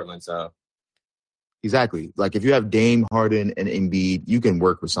go to Portland. So exactly, like if you have Dame, Harden, and Embiid, you can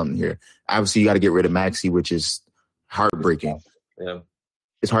work with something here. Obviously, you got to get rid of Maxey, which is heartbreaking. Yeah,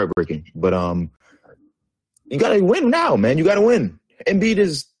 it's heartbreaking. But you got to win now, man. You got to win. Embiid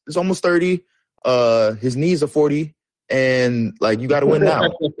is almost 30. His knees are 40, and like you got to win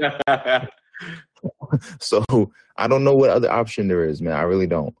now. So I don't know what other option there is, man. I really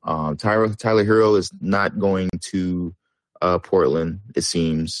don't. Tyler Hero is not going to Portland, it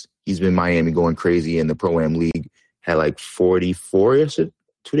seems. He's been in Miami going crazy in the Pro-Am League. Had like 44 2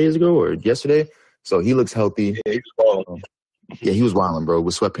 days ago or yesterday. So he looks healthy. Yeah, he was balling. Yeah, he was wilding, bro,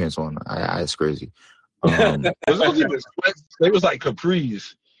 with sweatpants on. It's crazy. It was like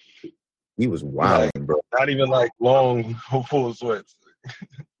capris. He was wilding, bro. Not even like long, full sweats.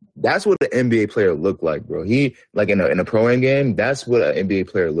 That's what an NBA player looked like, bro. He like in a Pro-Am game. That's what an NBA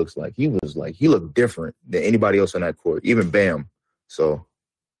player looks like. He looked different than anybody else on that court, even Bam. So,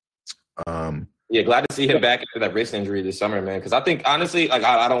 yeah, glad to see him back after that wrist injury this summer, man. Because I think honestly, like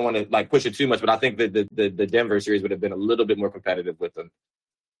I don't want to like push it too much, but I think that the Denver series would have been a little bit more competitive with them.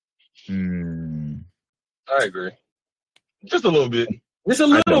 I agree, just a little bit. Just a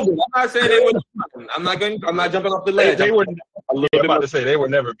little bit. I'm not saying they were. I'm not jumping off the ledge. They were. I'm about to say they were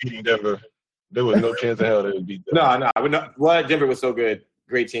never beating Denver. There was no chance in hell they would beat Denver. No. Well, Denver was so good.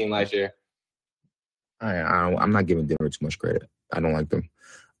 Great team last year. I'm not giving Denver too much credit. I don't like them.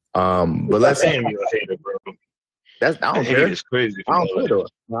 But let's say you're a hater, bro. I don't care. It's crazy. I don't care though.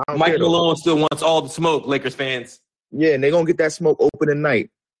 Mike Malone still wants all the smoke, Lakers fans. Yeah, and they're gonna get that smoke opening night.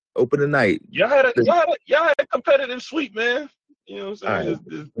 Y'all had a competitive sweep, man. You know what I'm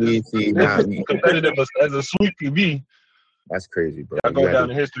saying? It's competitive as a sweep can be. That's crazy, bro. Y'all go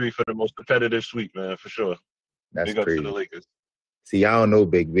down in history for the most competitive sweep, man, for sure. That's Big crazy. Up to the Lakers. See, y'all don't know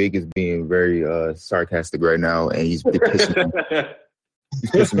Big. Big is being very sarcastic right now, and he's pissing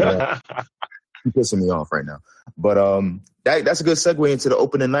me off. He's pissing me off right now. But that's a good segue into the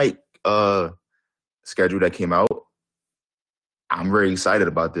opening night schedule that came out. I'm very excited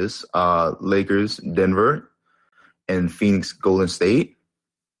about this. Lakers, Denver. and Phoenix Golden State,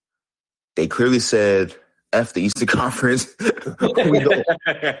 they clearly said, F the Eastern Conference.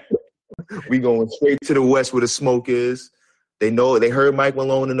 we going straight to the West where the smoke is. They heard Mike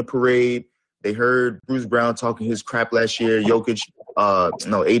Malone in the parade. They heard Bruce Brown talking his crap last year. Jokic,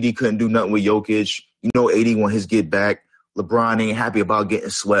 AD couldn't do nothing with Jokic. AD want his get back. LeBron ain't happy about getting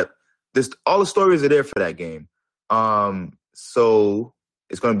swept. All the stories are there for that game. So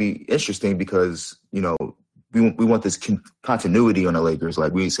it's going to be interesting because, we want this continuity on the Lakers.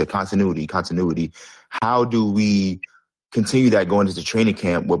 Like we said, continuity. How do we continue that going into training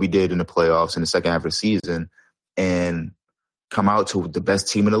camp, what we did in the playoffs in the second half of the season, and come out to the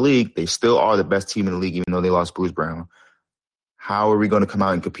best team in the league? They still are the best team in the league, even though they lost Bruce Brown. How are we going to come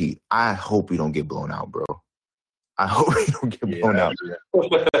out and compete? I hope we don't get blown out, bro. I hope we don't get blown out.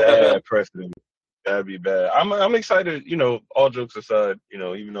 Bad precedent. That'd be bad. I'm excited, all jokes aside,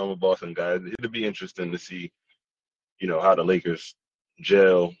 even though I'm a Boston guy, it'll be interesting to see, how the Lakers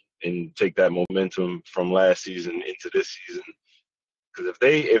gel and take that momentum from last season into this season. Because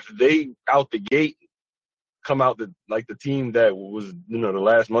if they out the gate come out like the team that was, the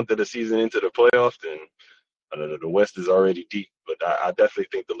last month of the season into the playoffs, then I don't know, the West is already deep. But I definitely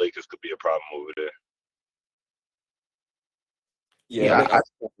think the Lakers could be a problem over there. Yeah, I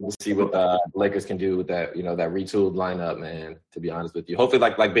want to see what the Lakers can do with that, that retooled lineup, man, to be honest with you. Hopefully,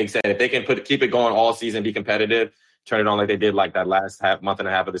 like Big said, if they can keep it going all season, be competitive, turn it on like they did like that last month and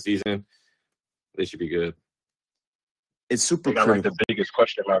a half of the season, they should be good. It's super critical. Like the biggest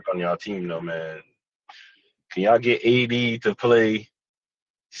question mark on y'all team, though, man. Can y'all get AD to play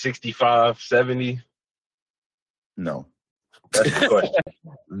 65, 70? No. That's the question.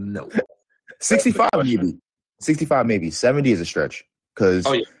 No. 65 maybe. 65 maybe. 70 is a stretch. Because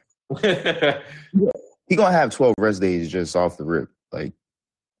he going to have 12 rest days just off the rip. Like,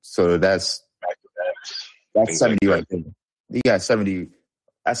 so that's 70 right there. He got 70.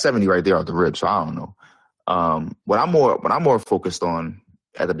 That's 70 right there off the rip. So I don't know. What I'm more focused on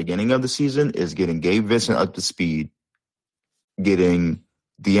at the beginning of the season is getting Gabe Vincent up to speed, getting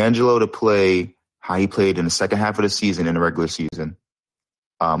D'Angelo to play how he played in the second half of the season in the regular season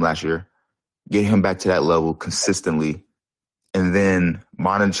last year, get him back to that level consistently, and then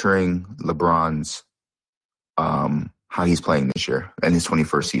monitoring LeBron's how he's playing this year in his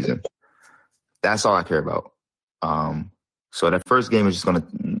 21st season. That's all I care about. So that first game is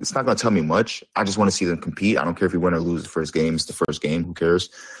it's not gonna tell me much. I just want to see them compete. I don't care if we win or lose the first game. It's the first game. Who cares?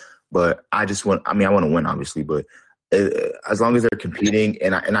 But I want to win, obviously. But as long as they're competing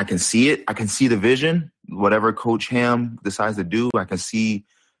and I can see it, I can see the vision. Whatever Coach Ham decides to do, I can see,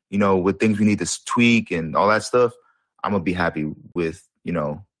 what things we need to tweak and all that stuff. I'm gonna be happy with,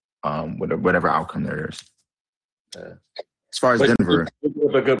 whatever outcome there is. As far as Denver,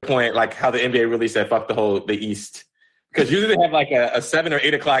 a good point, like how the NBA really said, "Fuck the East." Because usually they have like a 7 or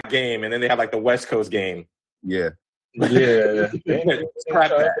 8 o'clock game, and then they have like the West Coast game. Yeah. Yeah.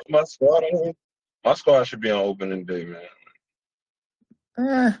 My squad should be on opening day, man.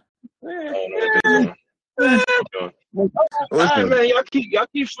 All right, man. Y'all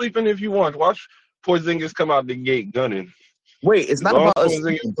keep sleeping if you want. Watch Porzingis come out the gate gunning. Wait, it's not about us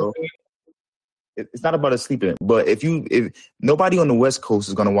sleeping, bro. It's not about us sleeping. But if nobody on the West Coast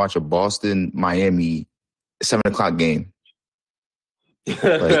is gonna watch a Boston Miami 7 o'clock game. Like,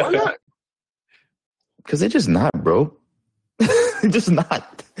 why not? Because they're just not, bro. They're just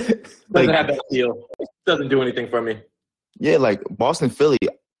not. Doesn't have that feel. Doesn't do anything for me. Yeah, like Boston, Philly.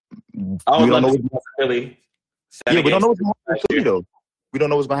 We don't know what's Philly. Yeah, we don't know what's going to happen with Philly, though. We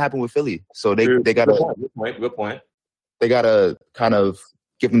don't know what's going to happen with Philly. So they got to. Good point. They got to kind of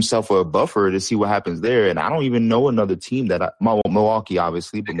give themselves a buffer to see what happens there. And I don't even know another team Milwaukee,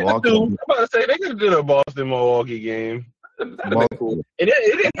 obviously, but Milwaukee. I'm about to say they could have did a Boston-Milwaukee game. It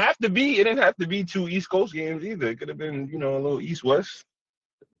didn't have to be. It didn't have to be 2 East Coast games either. It could have been, a little East-West.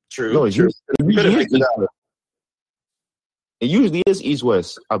 True. No, it usually is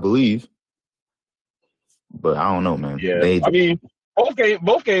East-West, I believe. But I don't know, man. Yeah, both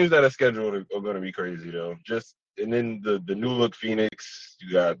games that are scheduled are going to be crazy, though. And then the new look Phoenix,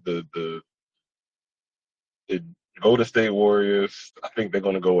 you got the Golden State Warriors. I think they're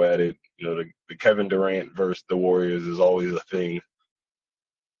going to go at it. The Kevin Durant versus the Warriors is always a thing.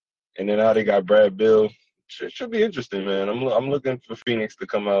 And then now they got Brad Beal. It should be interesting, man. I'm looking for Phoenix to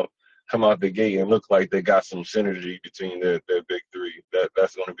come out the gate and look like they got some synergy between their big three.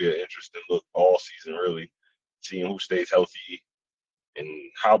 That's going to be an interesting look all season, really, seeing who stays healthy and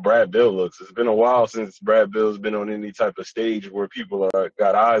how Brad Beal looks. It's been a while since Brad Beal's been on any type of stage where people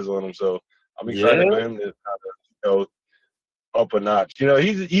got eyes on him. So I'm excited for him to up a notch. You know,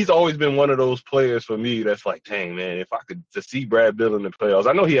 he's always been one of those players for me that's like, dang, man, if I could to see Brad Beal in the playoffs.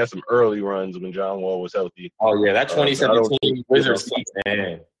 I know he had some early runs when John Wall was healthy. Oh, yeah, that 2017 Wizards team,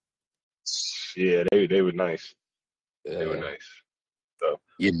 man. Yeah, they were nice. Yeah. They were nice. So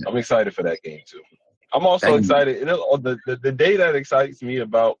Yeah. I'm excited for that game, too. I'm also excited. You know, the day that excites me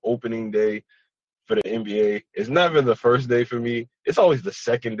about opening day for the NBA is never the first day for me. It's always the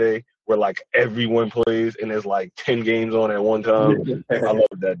second day where, like, everyone plays and there's, like, 10 games on at one time. I love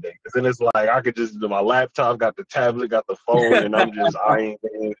that day. Because then it's like I could just do my laptop, got the tablet, got the phone, and I'm just eyeing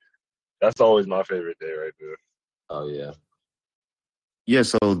things. That's always my favorite day right there. Oh, yeah. Yeah,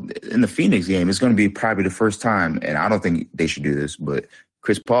 so in the Phoenix game, it's going to be probably the first time, and I don't think they should do this, but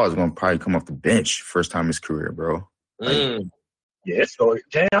Chris Paul is going to probably come off the bench first time in his career, bro. Yeah, so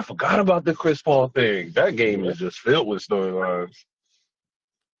dang, I forgot about the Chris Paul thing. That game is just filled with storylines.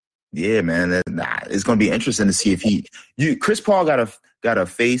 Yeah, man, it's going to be interesting to see if Chris Paul got a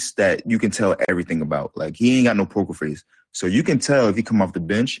face that you can tell everything about. Like, he ain't got no poker face, so you can tell if he come off the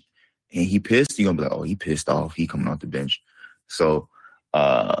bench and he pissed, you're gonna be like, oh, he pissed off. He coming off the bench. So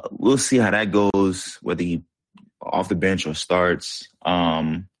we'll see how that goes, whether he off the bench or starts.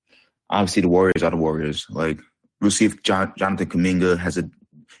 Obviously, the Warriors are the Warriors. Like, we'll see if Jonathan Kuminga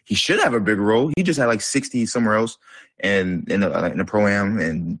he should have a bigger role. He just had like 60 somewhere else and in a pro-am.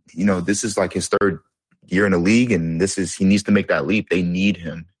 And, you know, this is like his third year in the league, and he needs to make that leap. They need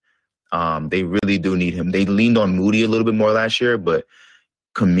him. They really do need him. They leaned on Moody a little bit more last year, but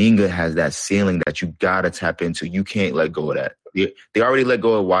Kuminga has that ceiling that you got to tap into. You can't let go of that. They already let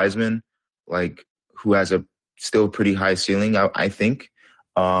go of Wiseman, like, who has a still pretty high ceiling, I think.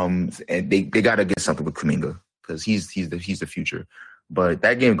 And they got to get something with Kuminga because he's the future. But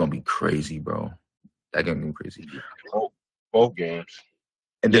that game is going to be crazy, bro. That game is going to be crazy. Both games.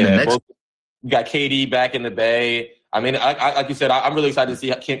 And then the next... You got KD back in the Bay. I mean, I like you said, I'm really excited to see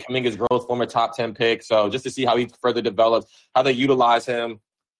Kuminga's growth, former top 10 pick. So just to see how he further develops, how they utilize him.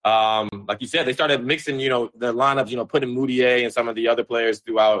 Like you said, they started mixing, you know, the lineups, you know, putting Moutier and some of the other players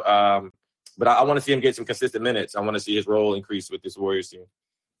throughout. But I want to see him get some consistent minutes. I want to see his role increase with this Warriors team.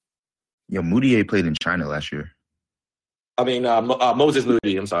 Yo, Moutier played in China last year. I mean, Moses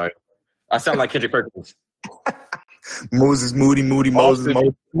Moody. I'm sorry. I sound like Kendrick Perkins. Moses Moody, Moses.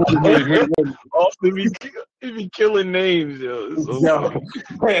 Austin be killing names, yo. I'm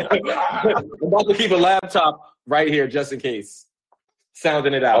about to keep a laptop right here just in case.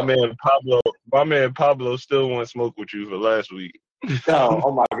 Sounding it out. My man Pablo still wants to smoke with you for last week.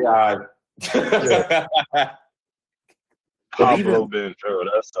 Oh my God. Pablo Ventura,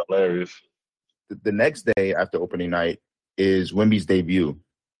 that's hilarious. The next day after opening night is Wemby's debut,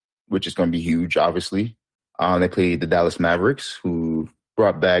 which is going to be huge, obviously. They played the Dallas Mavericks, who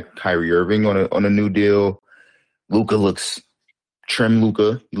brought back Kyrie Irving on a new deal. Luka looks trim.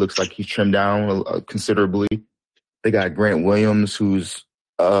 He looks like he's trimmed down considerably. They got Grant Williams, who's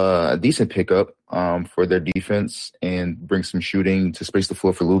a decent pickup for their defense and bring some shooting to space the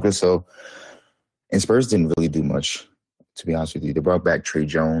floor for Luka. So, and Spurs didn't really do much, to be honest with you. They brought back Trey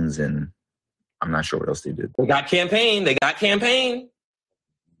Jones, and I'm not sure what else they did. They got campaign. Campaign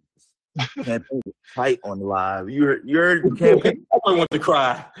fight on live. You heard campaign. That boy wants to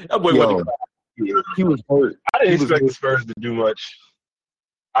cry. That boy wants to cry. He was hurt. I didn't expect the Spurs to do much.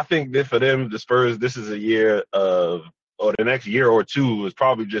 I think that for them, the Spurs, this is a year of, or the next year or two is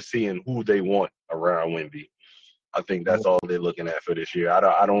probably just seeing who they want around Wemby. I think that's all they're looking at for this year.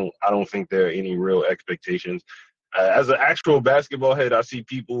 I don't think there are any real expectations. As an actual basketball head, I see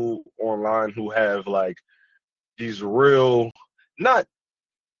people online who have like these real, not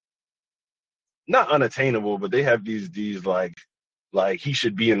unattainable, but they have these like he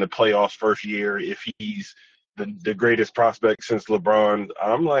should be in the playoffs first year if he's the greatest prospect since LeBron.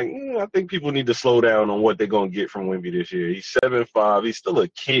 I'm like, I think people need to slow down on what they're going to get from Wemby this year. He's 7'5". He's still a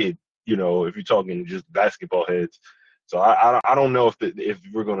kid, you know, if you're talking just basketball heads. So I don't know if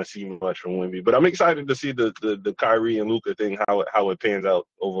we're going to see much from Wemby. But I'm excited to see the Kyrie and Luka thing, how it pans out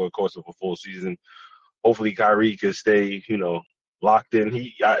over the course of a full season. Hopefully Kyrie can stay, you know, locked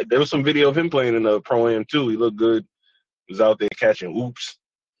in. There was some video of him playing in the Pro-Am too. He looked good. He was out there catching oops.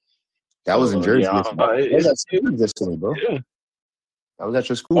 That was in Jersey. Yeah, bro. Yeah. That was at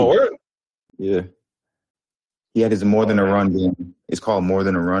your school. Oh, where? Yeah. He had his More Than a Run game. It's called More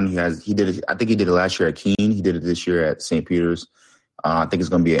Than a Run. He did it. I think he did it last year at Keene. He did it this year at St. Peter's. I think it's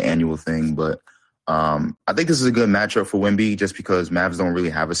going to be an annual thing. But I think this is a good matchup for Wemby just because Mavs don't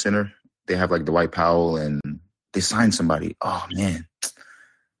really have a center. They have like Dwight Powell and they signed somebody. Oh, man.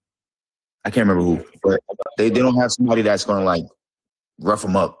 I can't remember who. But they don't have somebody that's going to like rough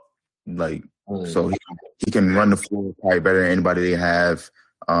him up. Like, so He can run the floor probably better than anybody they have,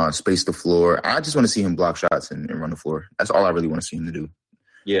 space the floor. I just want to see him block shots and run the floor. That's all I really want to see him to do.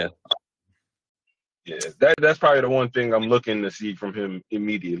 Yeah. Yeah, that's probably the one thing I'm looking to see from him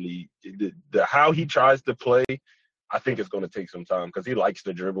immediately. The how he tries to play, I think it's going to take some time because he likes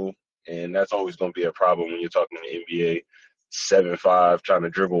to dribble, and that's always going to be a problem when you're talking in the NBA. 7'5", trying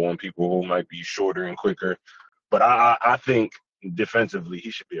to dribble on people who might be shorter and quicker. But I think defensively he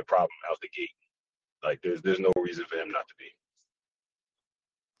should be a problem out the gate. Like there's no reason for him not to be.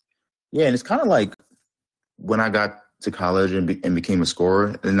 Yeah, and it's kind of like when I got to college and became a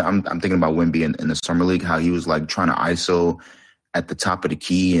scorer, and I'm thinking about Wemby in the summer league, how he was like trying to ISO at the top of the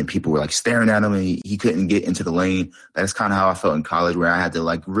key, and people were like staring at him, and he couldn't get into the lane. That's kind of how I felt in college, where I had to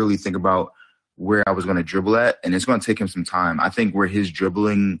like really think about where I was going to dribble at, and it's going to take him some time. I think where his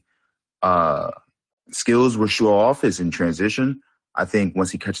dribbling skills will show off is in transition. I think once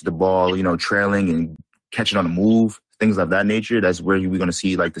he catches the ball, trailing and catching on the move, things of that nature, that's where we're going to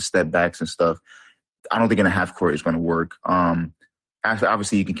see like the step backs and stuff. I don't think in a half court it's going to work.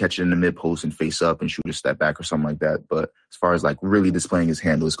 Obviously, you can catch it in the mid post and face up and shoot a step back or something like that. But as far as like really displaying his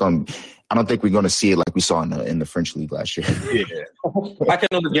handle, I don't think we're going to see it like we saw in the French league last year. Yeah, I can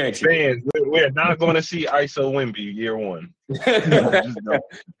almost guarantee. Fans, we're not going to see ISO Wemby year one.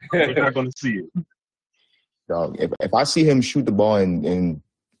 We're not going to see it. Dog, if I see him shoot the ball and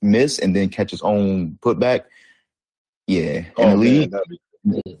miss and then catch his own putback, yeah, in the league,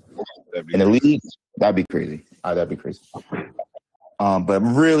 that'd be crazy. That'd be crazy. But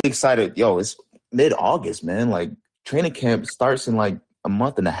I'm really excited. Yo, it's mid-August, man. Like training camp starts in like a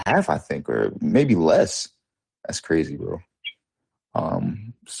month and a half, I think, or maybe less. That's crazy, bro.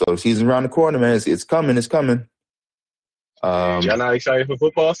 So season around the corner, man. It's coming. It's coming. Y'all not excited for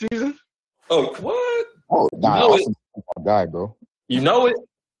football season? Oh, what? Oh, nah, awesome guy, bro. You know it.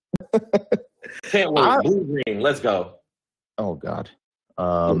 Can't wait. Blue green. Let's go. Oh God.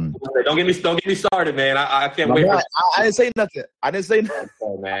 Don't get me started, man. I can't wait. I didn't say nothing.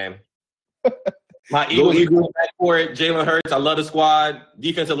 Oh, man. My Eagles back for it. Jalen Hurts. I love the squad.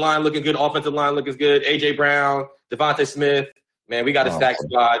 Defensive line looking good. Offensive line looking good. AJ Brown, Devontae Smith. Man, we got a stacked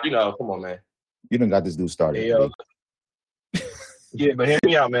squad. Come on, man. You done got this dude started. Hey, yeah, but hear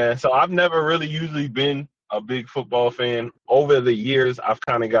me out, man. So I've never really usually been a big football fan. Over the years, I've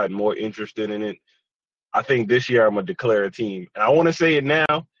kind of gotten more interested in it. I think this year I'm going to declare a team. And I want to say it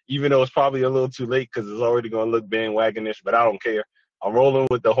now, even though it's probably a little too late because it's already going to look bandwagonish, but I don't care. I'm rolling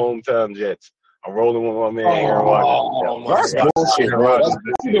with the hometown Jets. I'm rolling with my man Aaron Rodgers. That's bullshit, bro.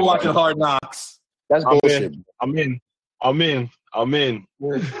 You've been watching Hard Knocks. That's bullshit. I'm in. I'm in.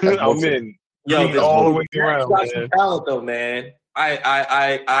 Yo, this all the way around, man. Talent, though, man.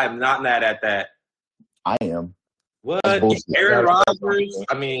 I'm not mad at that. I am. What? Aaron Rodgers?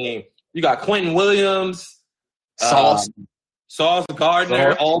 I mean, you got Quentin Williams. Sauce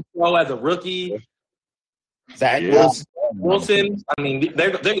Gardner, all-pro as a rookie. Zach Wilson. I mean,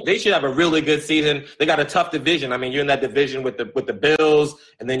 they should have a really good season. They got a tough division. I mean, you're in that division with the Bills,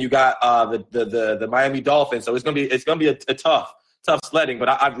 and then you got the Miami Dolphins. So it's gonna be a tough sledding. But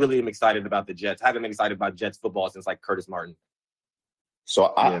I really am excited about the Jets. I haven't been excited about Jets football since like Curtis Martin.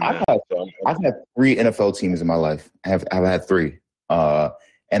 So I've had 3 NFL teams in my life. I've had 3,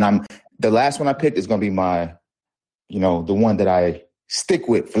 and the last one I picked is gonna be my, the one that I stick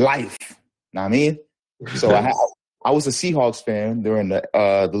with for life. Know what I mean? So I was a Seahawks fan during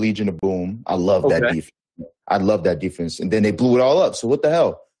the Legion of Boom. I love that defense. I love that defense, and then they blew it all up. So what the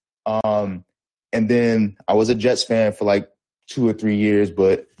hell? And then I was a Jets fan for like 2 or 3 years,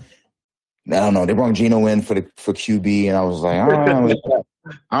 but I don't know. They brought Geno in for QB, and I was like, I don't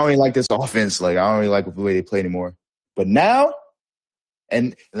really like this offense. Like, I don't really like the way they play anymore. But now,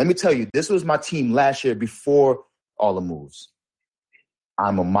 and let me tell you, this was my team last year before all the moves.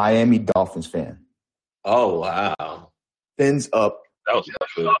 I'm a Miami Dolphins fan. Oh, wow. Fins up. That was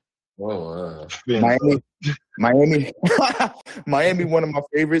good. Oh, wow. Miami, one of my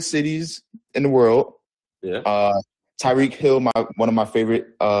favorite cities in the world. Yeah. Tyreek Hill, one of my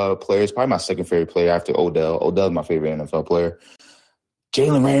favorite players, probably my second favorite player after Odell. Odell's my favorite NFL player.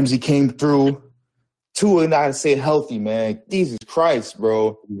 Jalen Ramsey came through. Tua, and I say healthy, man. Jesus Christ,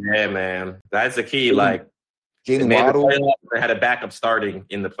 bro. Yeah, man. That's the key. Like, Jalen Waddle. They had a backup starting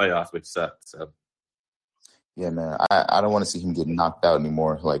in the playoffs, which sucked. So. Yeah, man. I don't want to see him get knocked out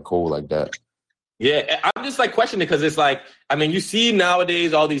anymore, like Cole, like that. Yeah, I'm just like questioning because it's like, I mean, you see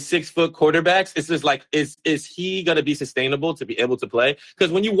nowadays all these 6-foot quarterbacks. It's just like, is he gonna be sustainable to be able to play?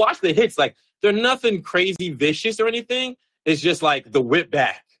 Because when you watch the hits, like they're nothing crazy vicious or anything. It's just like the whip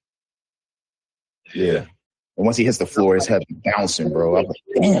back. Yeah. And once he hits the floor, his head bouncing, bro. I'm like,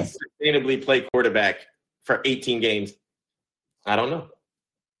 damn. Sustainably play quarterback for 18 games? I don't know.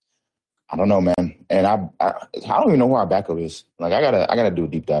 I don't know, man. And I don't even know who our backup is. Like, I gotta do a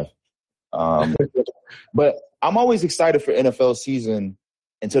deep dive. But I'm always excited for NFL season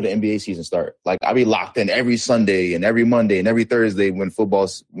until the NBA season start. Like, I'll be locked in every Sunday and every Monday and every Thursday when football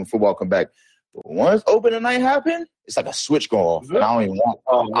come back. But once opening night happen, it's like a switch go off. And I don't even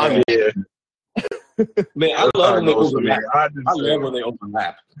want. Man, I love when they overlap. I love when they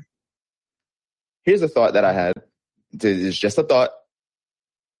overlap. Here's a thought that I had. It's just a thought.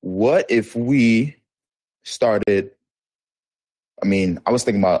 What if we started? I mean, I was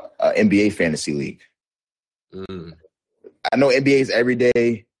thinking about NBA fantasy league. I know NBA is every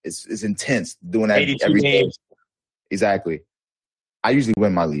day. It's intense doing that every day. Exactly. I usually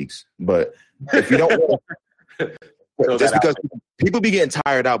win my leagues, but if you don't, just because people be getting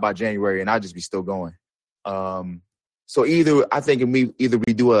tired out by January, and I'll just be still going. So I think we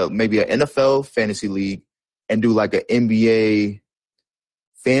do maybe an NFL fantasy league and do like an NBA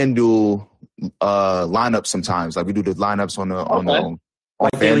FanDuel lineup sometimes. Like we do the lineups on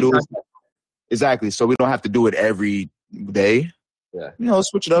FanDuel. Exactly. So we don't have to do it every day. Yeah. You know,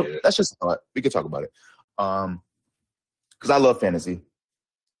 switch it up. Yeah. That's just a thought. We could talk about it. Because I love fantasy.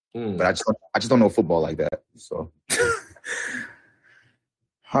 But I just don't know football like that. So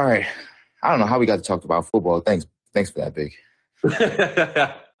all right. I don't know how we got to talk about football. Thanks for that, Big.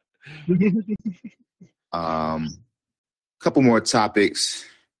 Couple more topics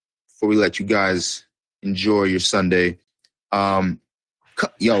before we let you guys enjoy your Sunday.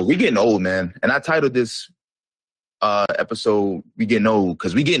 Yo, we getting old, man. And I titled this episode "We Getting Old"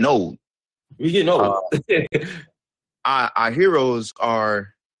 because we getting old. We getting old. Our heroes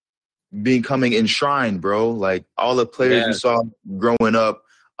are becoming enshrined, bro. Like all the players we saw growing up.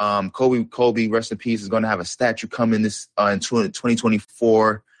 Kobe, rest in peace, is going to have a statue coming in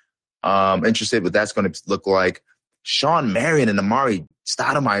 2024. Interested what that's going to look like. Sean Marion and Amari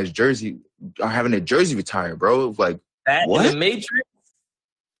Stoudemire's jersey are having their jersey retired, bro. Like that what? In the Matrix?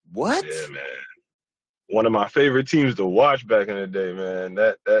 What? Yeah, man. One of my favorite teams to watch back in the day, man.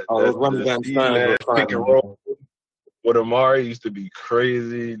 That pick and roll with Amari used to be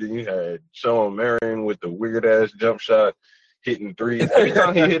crazy. Then you had Sean Marion with the weird ass jump shot, hitting threes. Every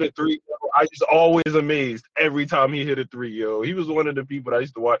time he hit a three, I just always amazed every time he hit a three, yo. He was one of the people I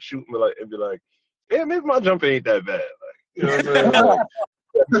used to watch shoot and be like, yeah, maybe my jump ain't that bad. Like, you know what I'm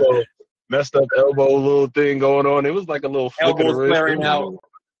saying? Like, messed up elbow little thing going on. It was like a little flick of the wrist. Flaring out.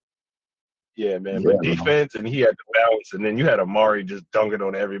 Yeah, man. But defense, and he had the balance, and then you had Amari just dunking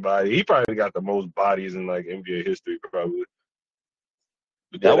on everybody. He probably got the most bodies in like NBA history, probably.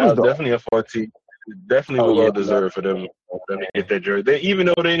 But that was definitely a fun team. Definitely well deserved for them to get that jersey. Even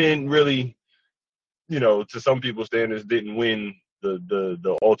though they didn't really, to some people's standards, didn't win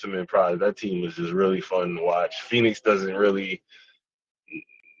the ultimate prize. That team was just really fun to watch. Phoenix doesn't really,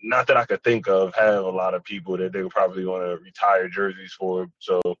 not that I could think of, have a lot of people that they would probably want to retire jerseys for.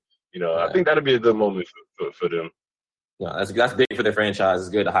 So, I think that'd be a good moment for them. No, that's big for their franchise. It's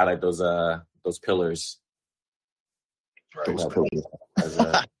good to highlight those pillars. Right. Those pillars.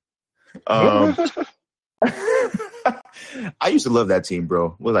 I used to love that team,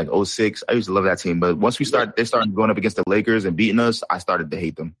 bro. We're like 06. I used to love that team, but once they started going up against the Lakers and beating us, I started to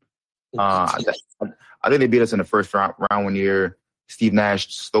hate them. I think they beat us in the first round one year. Steve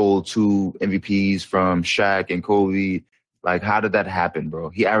Nash stole 2 MVPs from Shaq and Kobe. Like, how did that happen, bro?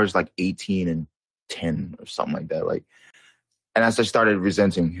 He averaged like 18 and 10 or something like that. Like, and I started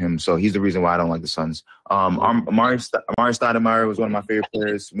resenting him. So he's the reason why I don't like the Suns. Amari Stoudemire was one of my favorite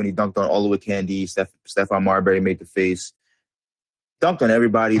players when he dunked on Oliver Candy. Stephon Marbury made the face. Dunked on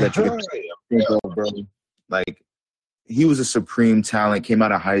everybody that you could think of, bro. Like, he was a supreme talent, came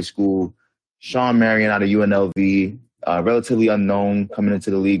out of high school. Sean Marion out of UNLV, relatively unknown coming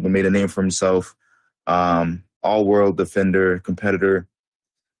into the league, but made a name for himself. All-world defender, competitor.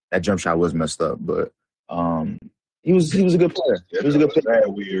 That jump shot was messed up, but he was a good player. He was a good player.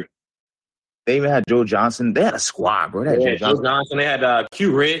 Weird. They even had Joe Johnson. They had a squad, bro. Joe Johnson. They had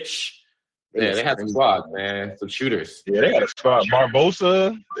Q Rich. Yeah, they had some squad, man. Some shooters. Yeah, they had a squad.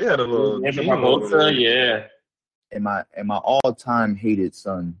 Barbosa. They had a little. Barbosa, yeah. And my all-time hated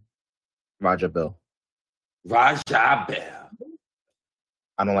son, Raja Bell. Raja Bell.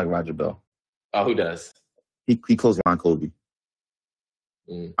 I don't like Raja Bell. Oh, who does? He closed line Kobe.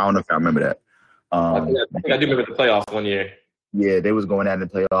 I don't know if I remember that. I think I do remember the playoffs one year. Yeah, they was going at it in the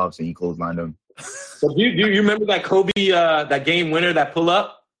playoffs, and he clotheslined them. So do you remember that Kobe, that game winner, that pull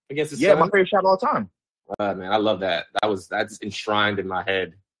up against his son? My favorite shot of all time. Man, I love that. That's enshrined in my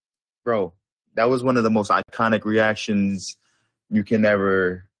head, bro. That was one of the most iconic reactions you can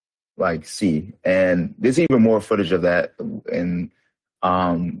ever like see. And there's even more footage of that. And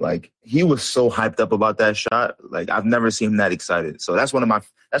like he was so hyped up about that shot. Like I've never seen him that excited. So that's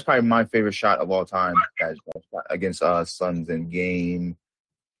probably my favorite shot of all time. That shot against Suns in game.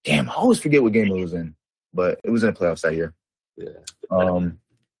 Damn, I always forget what game it was in, but it was in the playoffs that year. Yeah.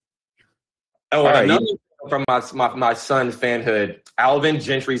 Right, from my son's fanhood, Alvin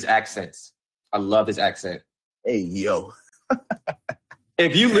Gentry's accents. I love his accent. Hey, yo.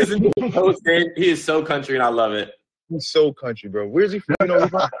 If you listen to the post game, he is so country, and I love it. He's so country, bro. Where's he from? You know where he's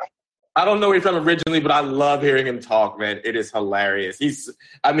from? I don't know where he's from originally, but I love hearing him talk, man. It is hilarious. He's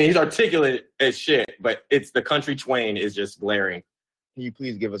articulate as shit, but it's the country twain is just glaring. Can you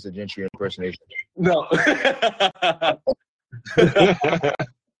please give us a Gentry impersonation? No.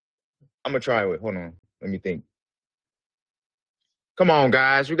 I'm gonna try it. Hold on. Let me think. Come on,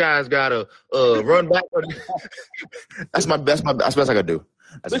 guys. You guys gotta run back. That's best I could do.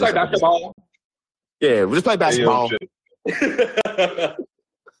 It's like basketball. Yeah, we just play basketball.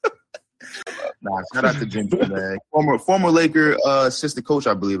 Nah, shout out to Gentry, man. Former Laker assistant coach,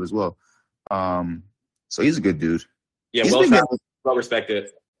 I believe, as well. So he's a good dude. Yeah, well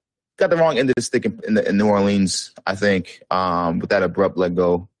respected. Got the wrong end of the stick in New Orleans, I think, with that abrupt let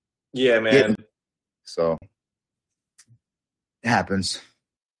go. Yeah, man. Yeah. So it happens.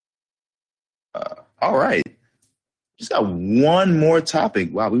 All right. Just got one more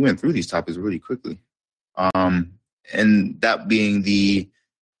topic. Wow, we went through these topics really quickly. And that being the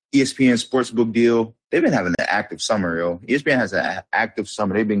ESPN Sportsbook deal. They've been having an active summer, yo. ESPN has an active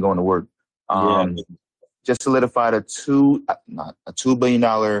summer. They've been going to work. Just solidified a $2 billion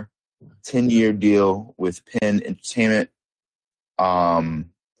 10-year deal with Penn Entertainment, who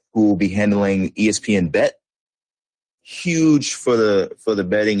will be handling ESPN Bet. Huge for the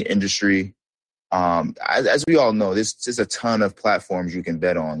betting industry. As we all know, there's a ton of platforms you can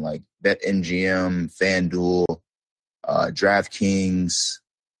bet on, like BetMGM, FanDuel, DraftKings,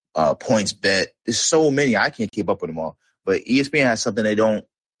 PointsBet. There's so many. I can't keep up with them all. But ESPN has something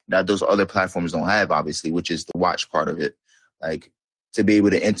that those other platforms don't have, obviously, which is the watch part of it. Like to be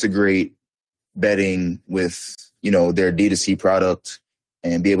able to integrate betting with, their D2C product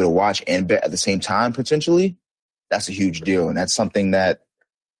and be able to watch and bet at the same time, potentially, that's a huge deal. And that's something that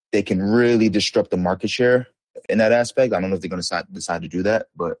they can really disrupt the market share in that aspect. I don't know if they're going to decide to do that,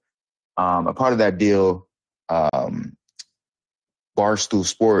 but a part of that deal, Barstool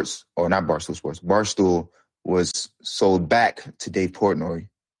was sold back to Dave Portnoy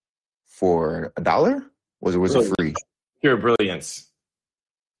for $1. Was it free? Pure brilliance.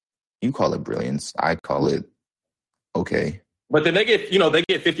 You call it brilliance. I call it okay. But then they get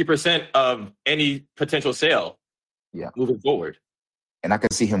 50% of any potential sale. Yeah. Moving forward. And I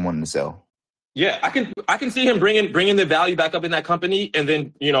can see him wanting to sell. Yeah, I can see him bringing the value back up in that company, and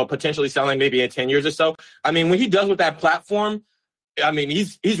then potentially selling maybe in 10 years or so. I mean, when he does with that platform, I mean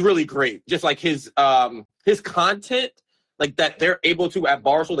he's really great. Just like his content, like that they're able to at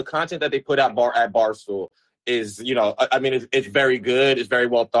Barstool, the content that they put out at Barstool is it's very good. It's very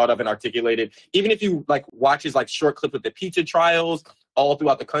well thought of and articulated. Even if you like watch his like short clip with the pizza trials all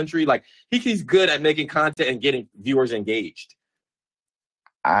throughout the country, like he's good at making content and getting viewers engaged.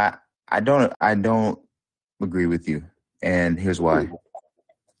 I don't agree with you, and here's why.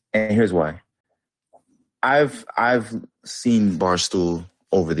 I've seen Barstool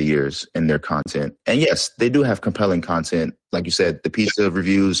over the years in their content, and yes, they do have compelling content. Like you said, the pizza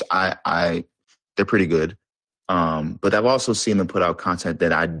reviews, they're pretty good. But I've also seen them put out content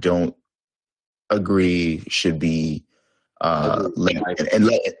that I don't agree should be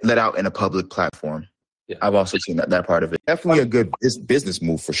let out in a public platform. Yeah. I've also seen that part of it. Definitely a good business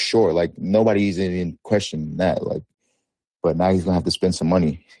move for sure. Like nobody's even questioning that. Like, but now he's gonna have to spend some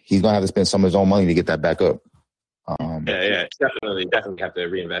money. He's gonna have to spend some of his own money to get that back up. Definitely have to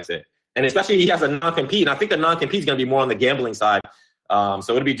reinvest it. And especially he has a non-compete, and I think the non-compete is gonna be more on the gambling side. So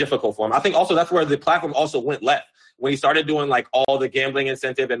it'll be difficult for him. I think also that's where the platform also went left. When he started doing like all the gambling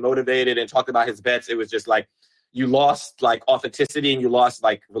incentive and motivated and talked about his bets, it was just like you lost like authenticity and you lost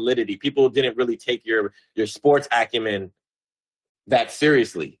like validity. People didn't really take your sports acumen that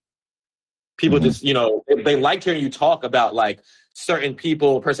seriously. People just, they liked hearing you talk about like certain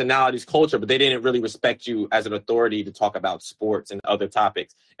people, personalities, culture, but they didn't really respect you as an authority to talk about sports and other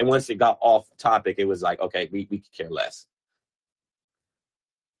topics. And once it got off topic, it was like, okay, we could care less.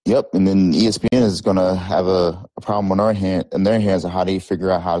 Yep, and then ESPN is going to have a problem in their hands of how they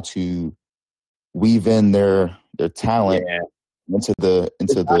figure out how to weave in their talent into the.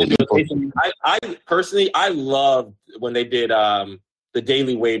 I personally loved when they did the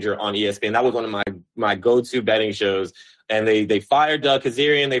Daily Wager on ESPN. That was one of my go-to betting shows. and they fired Doug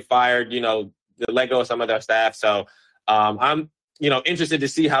Kazarian. They fired, they let go of some of their staff. So I'm, interested to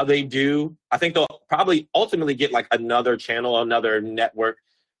see how they do. I think they'll probably ultimately get like another channel, another network,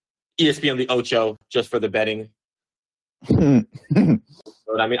 ESPN the Ocho, just for the betting. But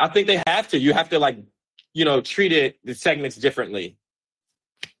I mean, I think they have to. You have to treat the segments differently.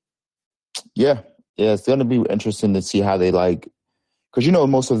 Yeah, it's going to be interesting to see how they because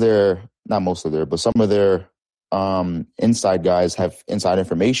but some of their inside guys have inside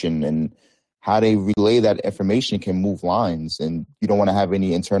information, and how they relay that information can move lines, and you don't want to have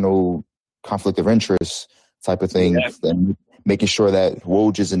any internal conflict of interest type of thing. Yeah. And making sure that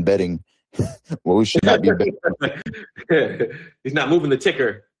Woj isn't betting. Woj should not be betting. He's not moving the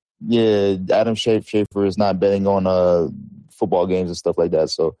ticker. Yeah, Adam Schaefer is not betting on football games and stuff like that.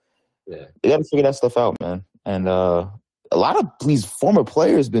 So yeah, they got to figure that stuff out, man. And a lot of these former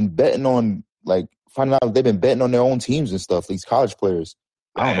players been betting on, finding out they've been betting on their own teams and stuff. These college players.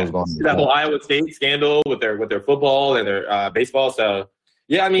 I don't know what's going on. That whole Iowa State scandal with their football and their baseball. So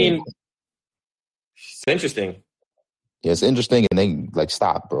yeah, I mean, it's interesting. Yeah, it's interesting, and they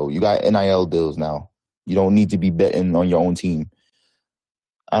stop, bro. You got NIL deals now. You don't need to be betting on your own team.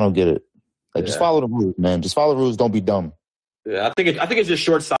 I don't get it. Just follow the rules, man. Just follow the rules. Don't be dumb. Yeah, I think it's just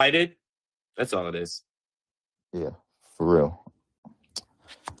short-sighted. That's all it is. Yeah, for real.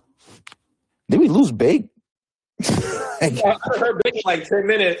 Did we lose Bake? I heard Bake in 10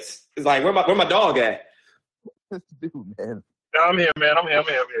 minutes. It's like, where my dog at? Dude, man. No, I'm here, man. I'm here.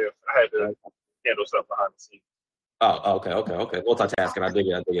 I had to handle stuff behind the scenes. Oh, okay. Multitasking. I dig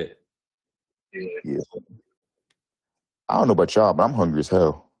it. Yeah. I don't know about y'all, but I'm hungry as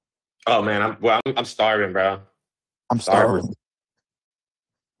hell. Oh man, I'm starving, bro. I'm starving.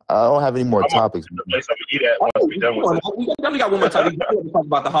 I don't have any more topics. We got one more topic. We talk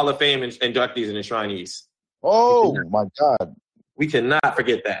about the Hall of Fame and inductees and enshrinees. Oh my God, we cannot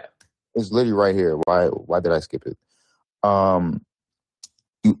forget that. It's literally right here. Why did I skip it?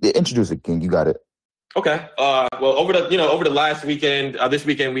 You introduce it, King. You got it. Okay. Well, over the last weekend, this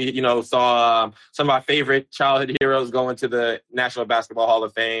weekend, we saw some of our favorite childhood heroes go into the National Basketball Hall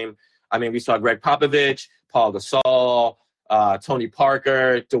of Fame. I mean, we saw Greg Popovich, Paul Gasol, Tony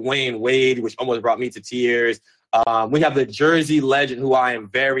Parker, Dwayne Wade, which almost brought me to tears. We have the Jersey legend, who I am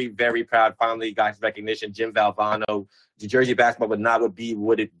very, very proud finally got his recognition, Jim Valvano. The Jersey basketball would not be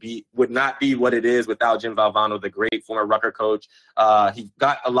what it is without Jim Valvano, the great former Rucker coach. He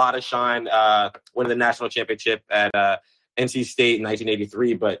got a lot of shine, winning the national championship at NC State in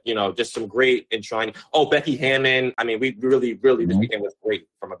 1983. But just some great enshrining. Oh, Becky Hammon. I mean, we really, this weekend was great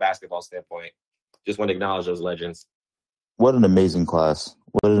from a basketball standpoint. Just want to acknowledge those legends. What an amazing class!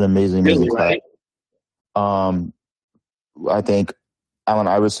 What an amazing class. Right? I think Allen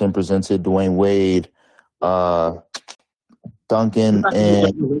Iverson presented, Dwayne Wade, Duncan,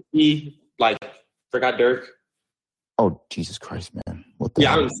 and forgot Dirk. Oh, Jesus Christ, man! What the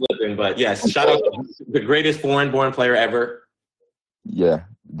hell? I'm slipping, but yes, shout out to the greatest foreign-born player ever. Yeah,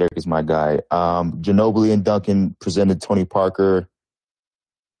 Dirk is my guy. Ginobili and Duncan presented Tony Parker.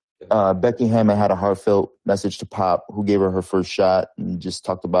 Becky Hammon had a heartfelt message to Pop, who gave her first shot, and just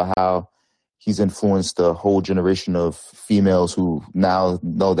talked about how he's influenced a whole generation of females who now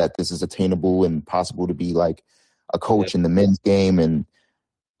know that this is attainable and possible to be like a coach in the men's game. And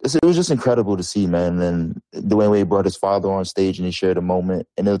it was just incredible to see, man. And Dwayne Wade brought his father on stage and he shared a moment.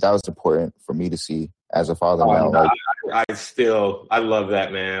 And that was important for me to see as a father now. I love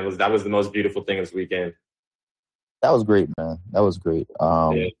that, man. That was the most beautiful thing this weekend. That was great, man. That was great.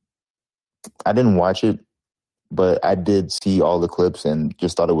 I didn't watch it, but I did see all the clips and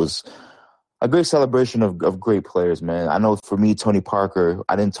just thought it was a great celebration of great players, man. I know for me, Tony Parker,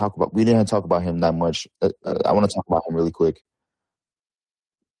 we didn't talk about him that much. I want to talk about him really quick.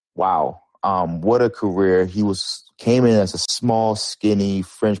 Wow. What a career. He came in as a small, skinny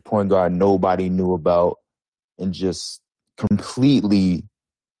French point guard nobody knew about, and just completely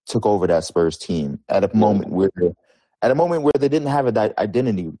took over that Spurs team at a moment where they didn't have an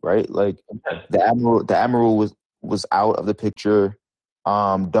identity, right? Like the Admiral was out of the picture.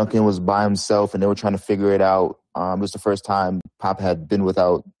 Duncan was by himself, and they were trying to figure it out. It was the first time Pop had been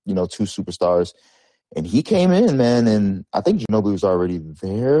without, two superstars. And he came in, man, and I think Ginobili was already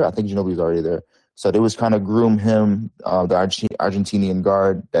there. So they was kind of groom him, the Argentinian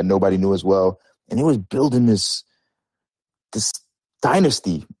guard that nobody knew as well. And he was building this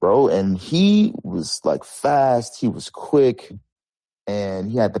dynasty, bro. And he was fast, he was quick,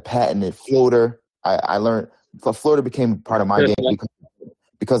 and he had the patented floater. I learned the floater became part of my game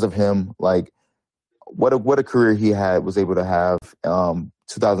because of him. What a career he was able to have.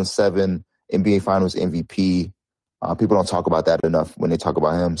 2007 NBA Finals MVP. People don't talk about that enough when they talk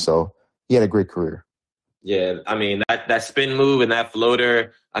about him. So he had a great career. Yeah, I mean, that spin move and that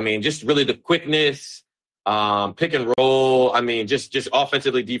floater, I mean, just really the quickness, pick and roll. I mean, just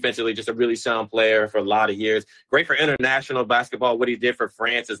offensively, defensively, just a really sound player for a lot of years. Great for international basketball, what he did for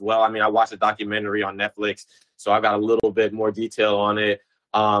France as well. I mean, I watched a documentary on Netflix, so I got a little bit more detail on it.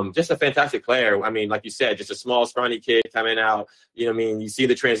 Just a fantastic player. I mean, like you said, just a small, scrawny kid coming out. You know what I mean? You see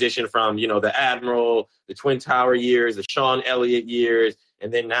the transition from, the Admiral, the Twin Tower years, the Sean Elliott years,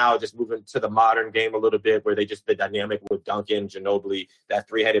 and then now just moving to the modern game a little bit where they just the dynamic with Duncan, Ginobili, that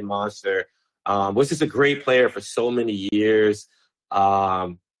three-headed monster. Was just a great player for so many years.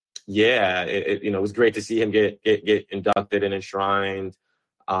 It was great to see him get inducted and enshrined.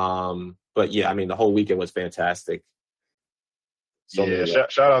 But yeah, I mean, the whole weekend was fantastic.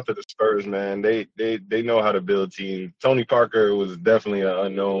 Shout out to the Spurs, man. They know how to build teams. Tony Parker was definitely an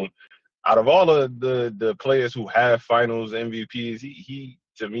unknown. Out of all of the players who have Finals MVPs, he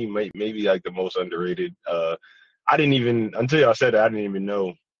to me maybe like the most underrated. I didn't even until y'all said it, I didn't even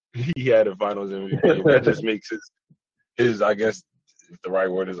know he had a Finals MVP. That just makes his I guess if the right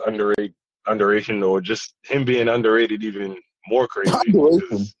word is underration, or just him being underrated even more crazy.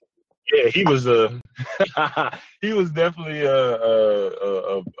 Yeah, he was he was definitely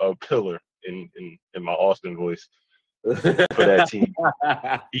a pillar in my Austin voice for that team.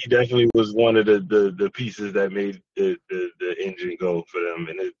 He definitely was one of the pieces that made the engine go for them,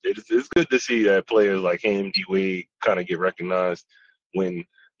 and it's good to see that players like him, D Wade, kind of get recognized when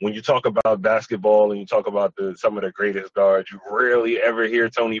you talk about basketball and you talk about some of the greatest guards. You rarely ever hear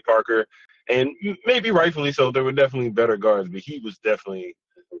Tony Parker, and maybe rightfully so. There were definitely better guards, but he was definitely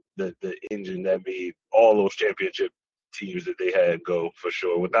the engine that made all those championship teams that they had go, for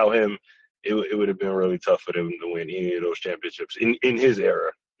sure. Without him, it would have been really tough for them to win any of those championships in his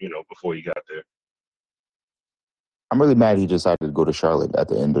era, before he got there. I'm really mad he decided to go to Charlotte at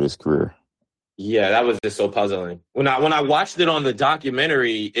the end of his career. Yeah, that was just so puzzling. When I watched it on the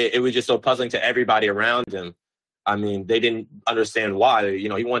documentary, it was just so puzzling to everybody around him. I mean, they didn't understand why. He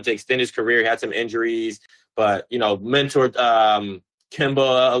wanted to extend his career. He had some injuries, but, mentored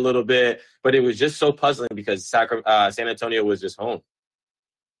Kemba a little bit. But it was just so puzzling because San Antonio was just home.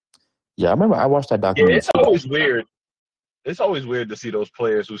 Yeah, I remember I watched that documentary. Yeah, it's always weird. It's always weird to see those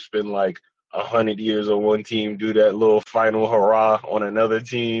players who spend like 100 years on one team do that little final hurrah on another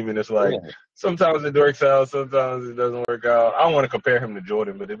team. And it's like, sometimes it works out, sometimes it doesn't work out. I don't want to compare him to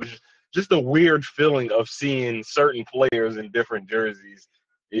Jordan, but it was just a weird feeling of seeing certain players in different jerseys.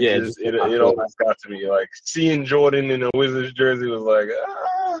 It almost got to me. Like, seeing Jordan in a Wizards jersey was like,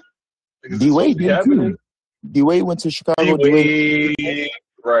 D-Wade did too. D-Wade went to Chicago. D-Wade,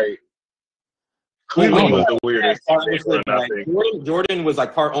 right. Cleveland was the weirdest. Jordan was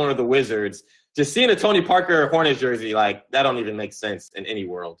like part owner of the Wizards. Just seeing a Tony Parker Hornets jersey, like, that don't even make sense in any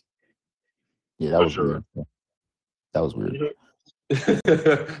world. Yeah, that was weird. That was weird.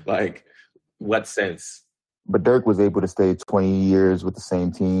 Like, what sense? But Dirk was able to stay 20 years with the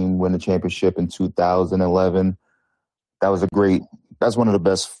same team, win the championship in 2011. That's one of the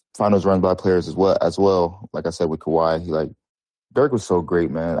best finals runs by players as well. Like I said, with Kawhi, Dirk was so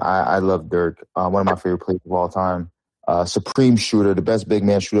great, man. I love Dirk. One of my favorite players of all time. Supreme shooter, the best big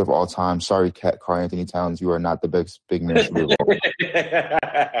man shooter of all time. Sorry, Karl Anthony Towns, you are not the best big man shooter of all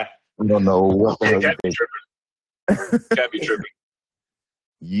time. We don't know what the hell you think. Can't be tripping.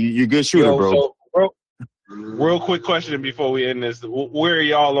 You're a good shooter, bro. So, real quick question before we end this. Where are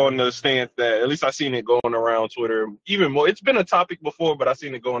y'all on the stance that, at least I've seen it going around Twitter even more. It's been a topic before, but I've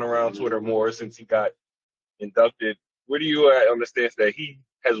seen it going around Twitter more since he got inducted. Where do you at on the stance that he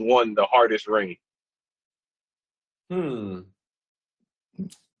has won the hardest ring? That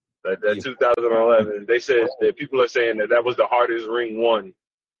 2011. They said that people are saying that was the hardest ring won.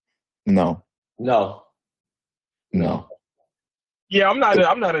 No. Yeah, I'm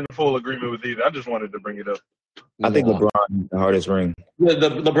not in full agreement with either. I just wanted to bring it up. I think LeBron the hardest ring. Yeah, the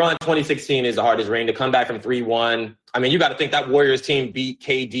LeBron 2016 is the hardest ring. To come back from 3-1. I mean, you got to think that Warriors team beat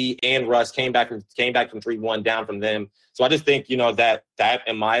KD and Russ, came back from 3-1 down from them. So I just think, that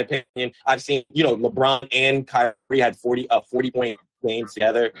in my opinion, I've seen, LeBron and Kyrie had 40-point games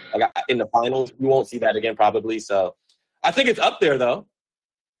together in the finals. You won't see that again probably. So I think it's up there though.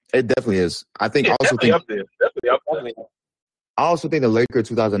 It definitely is. I think definitely up there. I also think the Lakers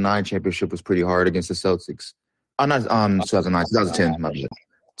 2009 championship was pretty hard against the Celtics. Not 2009, 2010, my bad.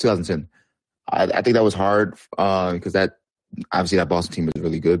 2010. I think that was hard because that obviously that Boston team is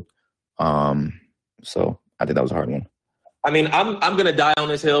really good. So I think that was a hard one. I mean, I'm gonna die on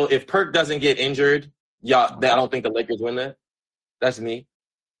this hill. If Perk doesn't get injured, I don't think the Lakers win that. That's me.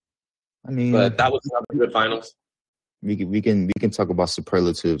 I mean, but that was a good finals. We can talk about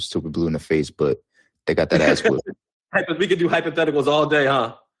superlatives till we're blue in the face, but they got that ass whipped. We could do hypotheticals all day,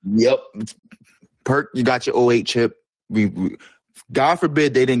 huh? Yep. Perk, you got your '08 chip. We God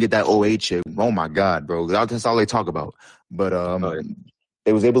forbid they didn't get that '08 chip. Oh my God, bro. That's all they talk about. But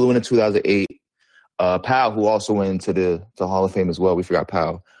they was able to win in 2008. Powell, who also went into the Hall of Fame as well. We forgot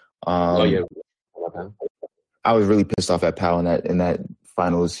Powell. Okay. I was really pissed off at Powell in that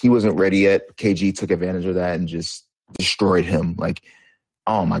finals. He wasn't ready yet. KG took advantage of that and just destroyed him. Like,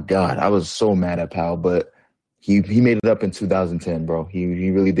 oh my God, I was so mad at Powell, but he made it up in 2010, bro.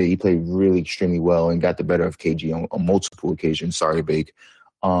 He really did. He played really extremely well and got the better of KG on multiple occasions. Sorry, Bake.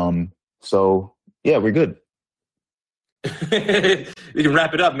 So yeah, we're good. We can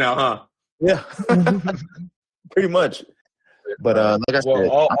wrap it up now, huh? Yeah, pretty much. But like I said,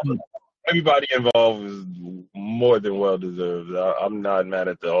 everybody involved is more than well deserved. I'm not mad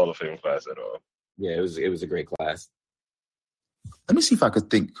at the Hall of Fame class at all. Yeah, it was a great class. Let me see if I could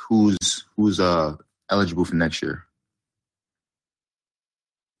think who's eligible for next year.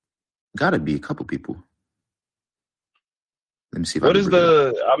 Got to be a couple people. Let me see if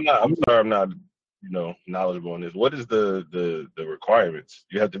I'm sorry, I'm not knowledgeable on this. What is the requirements?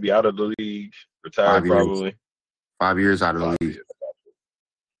 You have to be out of the league, retired probably. 5 years out of the league.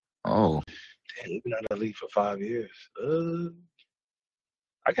 Oh. Damn, you've been out of the league for 5 years.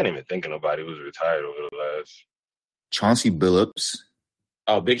 I can't even think of nobody who's retired over the last. Chauncey Billups.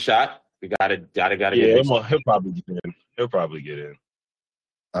 Oh, big shot. We gotta yeah, he'll probably get in. He'll probably get in.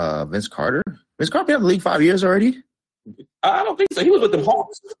 Vince Carter? Vince Carter been out of the league 5 years already? I don't think so. He was with them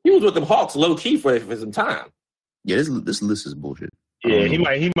Hawks low key for some time. Yeah, this list is bullshit. Yeah,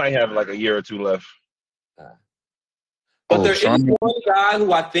 he might have like a year or two left. But there is one guy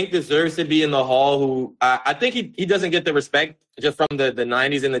who I think deserves to be in the Hall who I think he doesn't get the respect just from the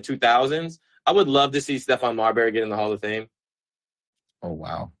 90s and the 2000s. I would love to see Stephon Marbury get in the Hall of Fame. Oh,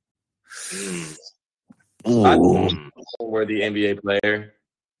 wow. Worthy NBA player.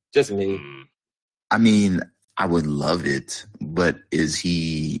 Just me. I mean, I would love it, but is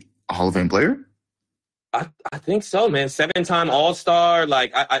he a Hall of Fame player? I think so, man. 7-time All-Star.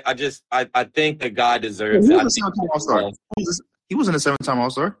 Like I think the guy deserves it. He was a 7-time All-Star. He wasn't a 7-time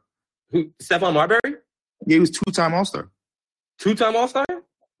All-Star. Who? Stephon Marbury? Yeah, he was 2-time All-Star. 2-time All-Star?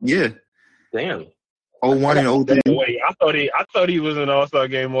 Yeah. Damn. 01 and 03. Wait, I thought he was in the All-Star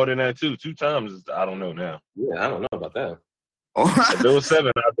game more than that too. 2 times, I don't know now. Yeah, I don't know about that. If there was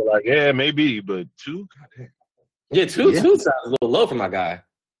 7, I'd be like, yeah, maybe, but 2? Goddamn. Yeah, two sounds a little low for my guy.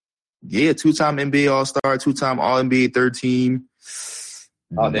 Yeah, 2-time NBA All-Star, 2-time All-NBA third team.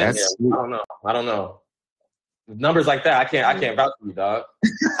 Oh, damn, yeah. I don't know. Numbers like that, I can't vouch for you, dog.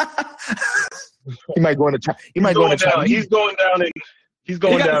 He might go into He's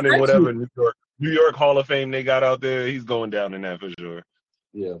going down in whatever New York Hall of Fame they got out there. He's going down in that for sure.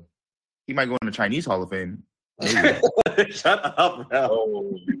 Yeah. He might go in the Chinese Hall of Fame. Shut up, bro.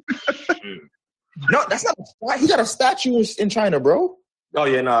 Oh, shit. No, that's not. He got a statue in China, bro. Oh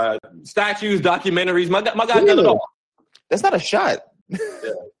yeah, no statues, documentaries. My guy done it all. That's not a shot.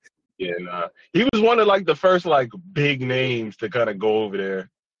 Yeah, nah. He was one of like the first like big names to kind of go over there.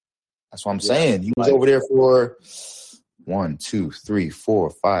 That's what I'm saying. He was over there for 1, 2, 3, 4,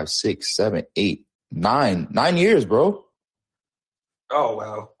 5, 6, 7, 8, 9 years, bro. Oh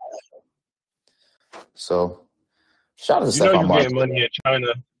wow. So, shout out to Stephon Marbury. Getting money in China.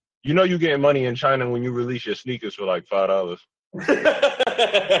 You know you getting money in China when you release your sneakers for like $5.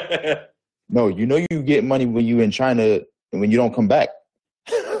 No, you know you get money when you in China and when you don't come back.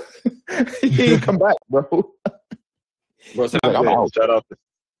 You come back, bro. Bro, Shout out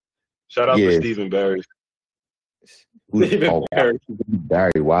to Stephen Barry. Barry,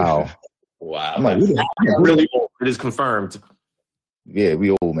 wow. Wow. I'm like, really old. It is confirmed. Yeah, we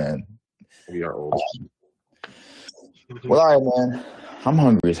old, man. We are old. Well, all right, man. I'm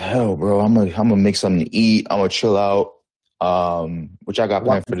hungry as hell, bro. I'm gonna make something to eat. I'm gonna chill out. Which I got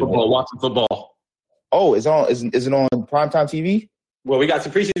planned for the watching football. Oh, is it on primetime TV? Well, we got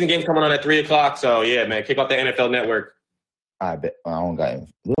some preseason games coming on at 3:00. So yeah, man, kick off the NFL Network. I bet I don't got it.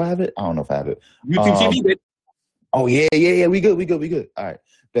 Do I have it? I don't know if I have it. YouTube TV. Bitch. Oh yeah. We good. All right,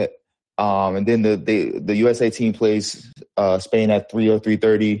 bet. And then the USA team plays Spain at 3 or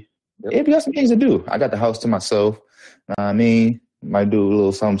 3:30. Yep. Yeah, we got some things to do. I got the house to myself. I mean, might do a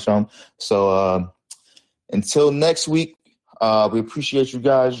little something. So until next week, we appreciate you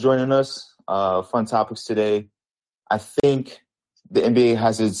guys joining us. Fun topics today. I think the NBA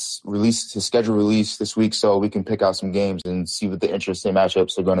has its schedule release this week, so we can pick out some games and see what the interesting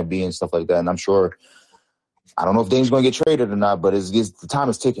matchups are going to be and stuff like that. And I'm sure, I don't know if Dame's going to get traded or not, but the time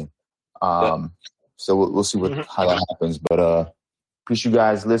is ticking. So we'll see how that happens. But appreciate you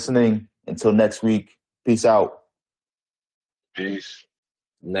guys listening. Until next week, peace out. Peace.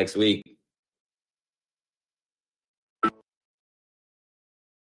 Next week.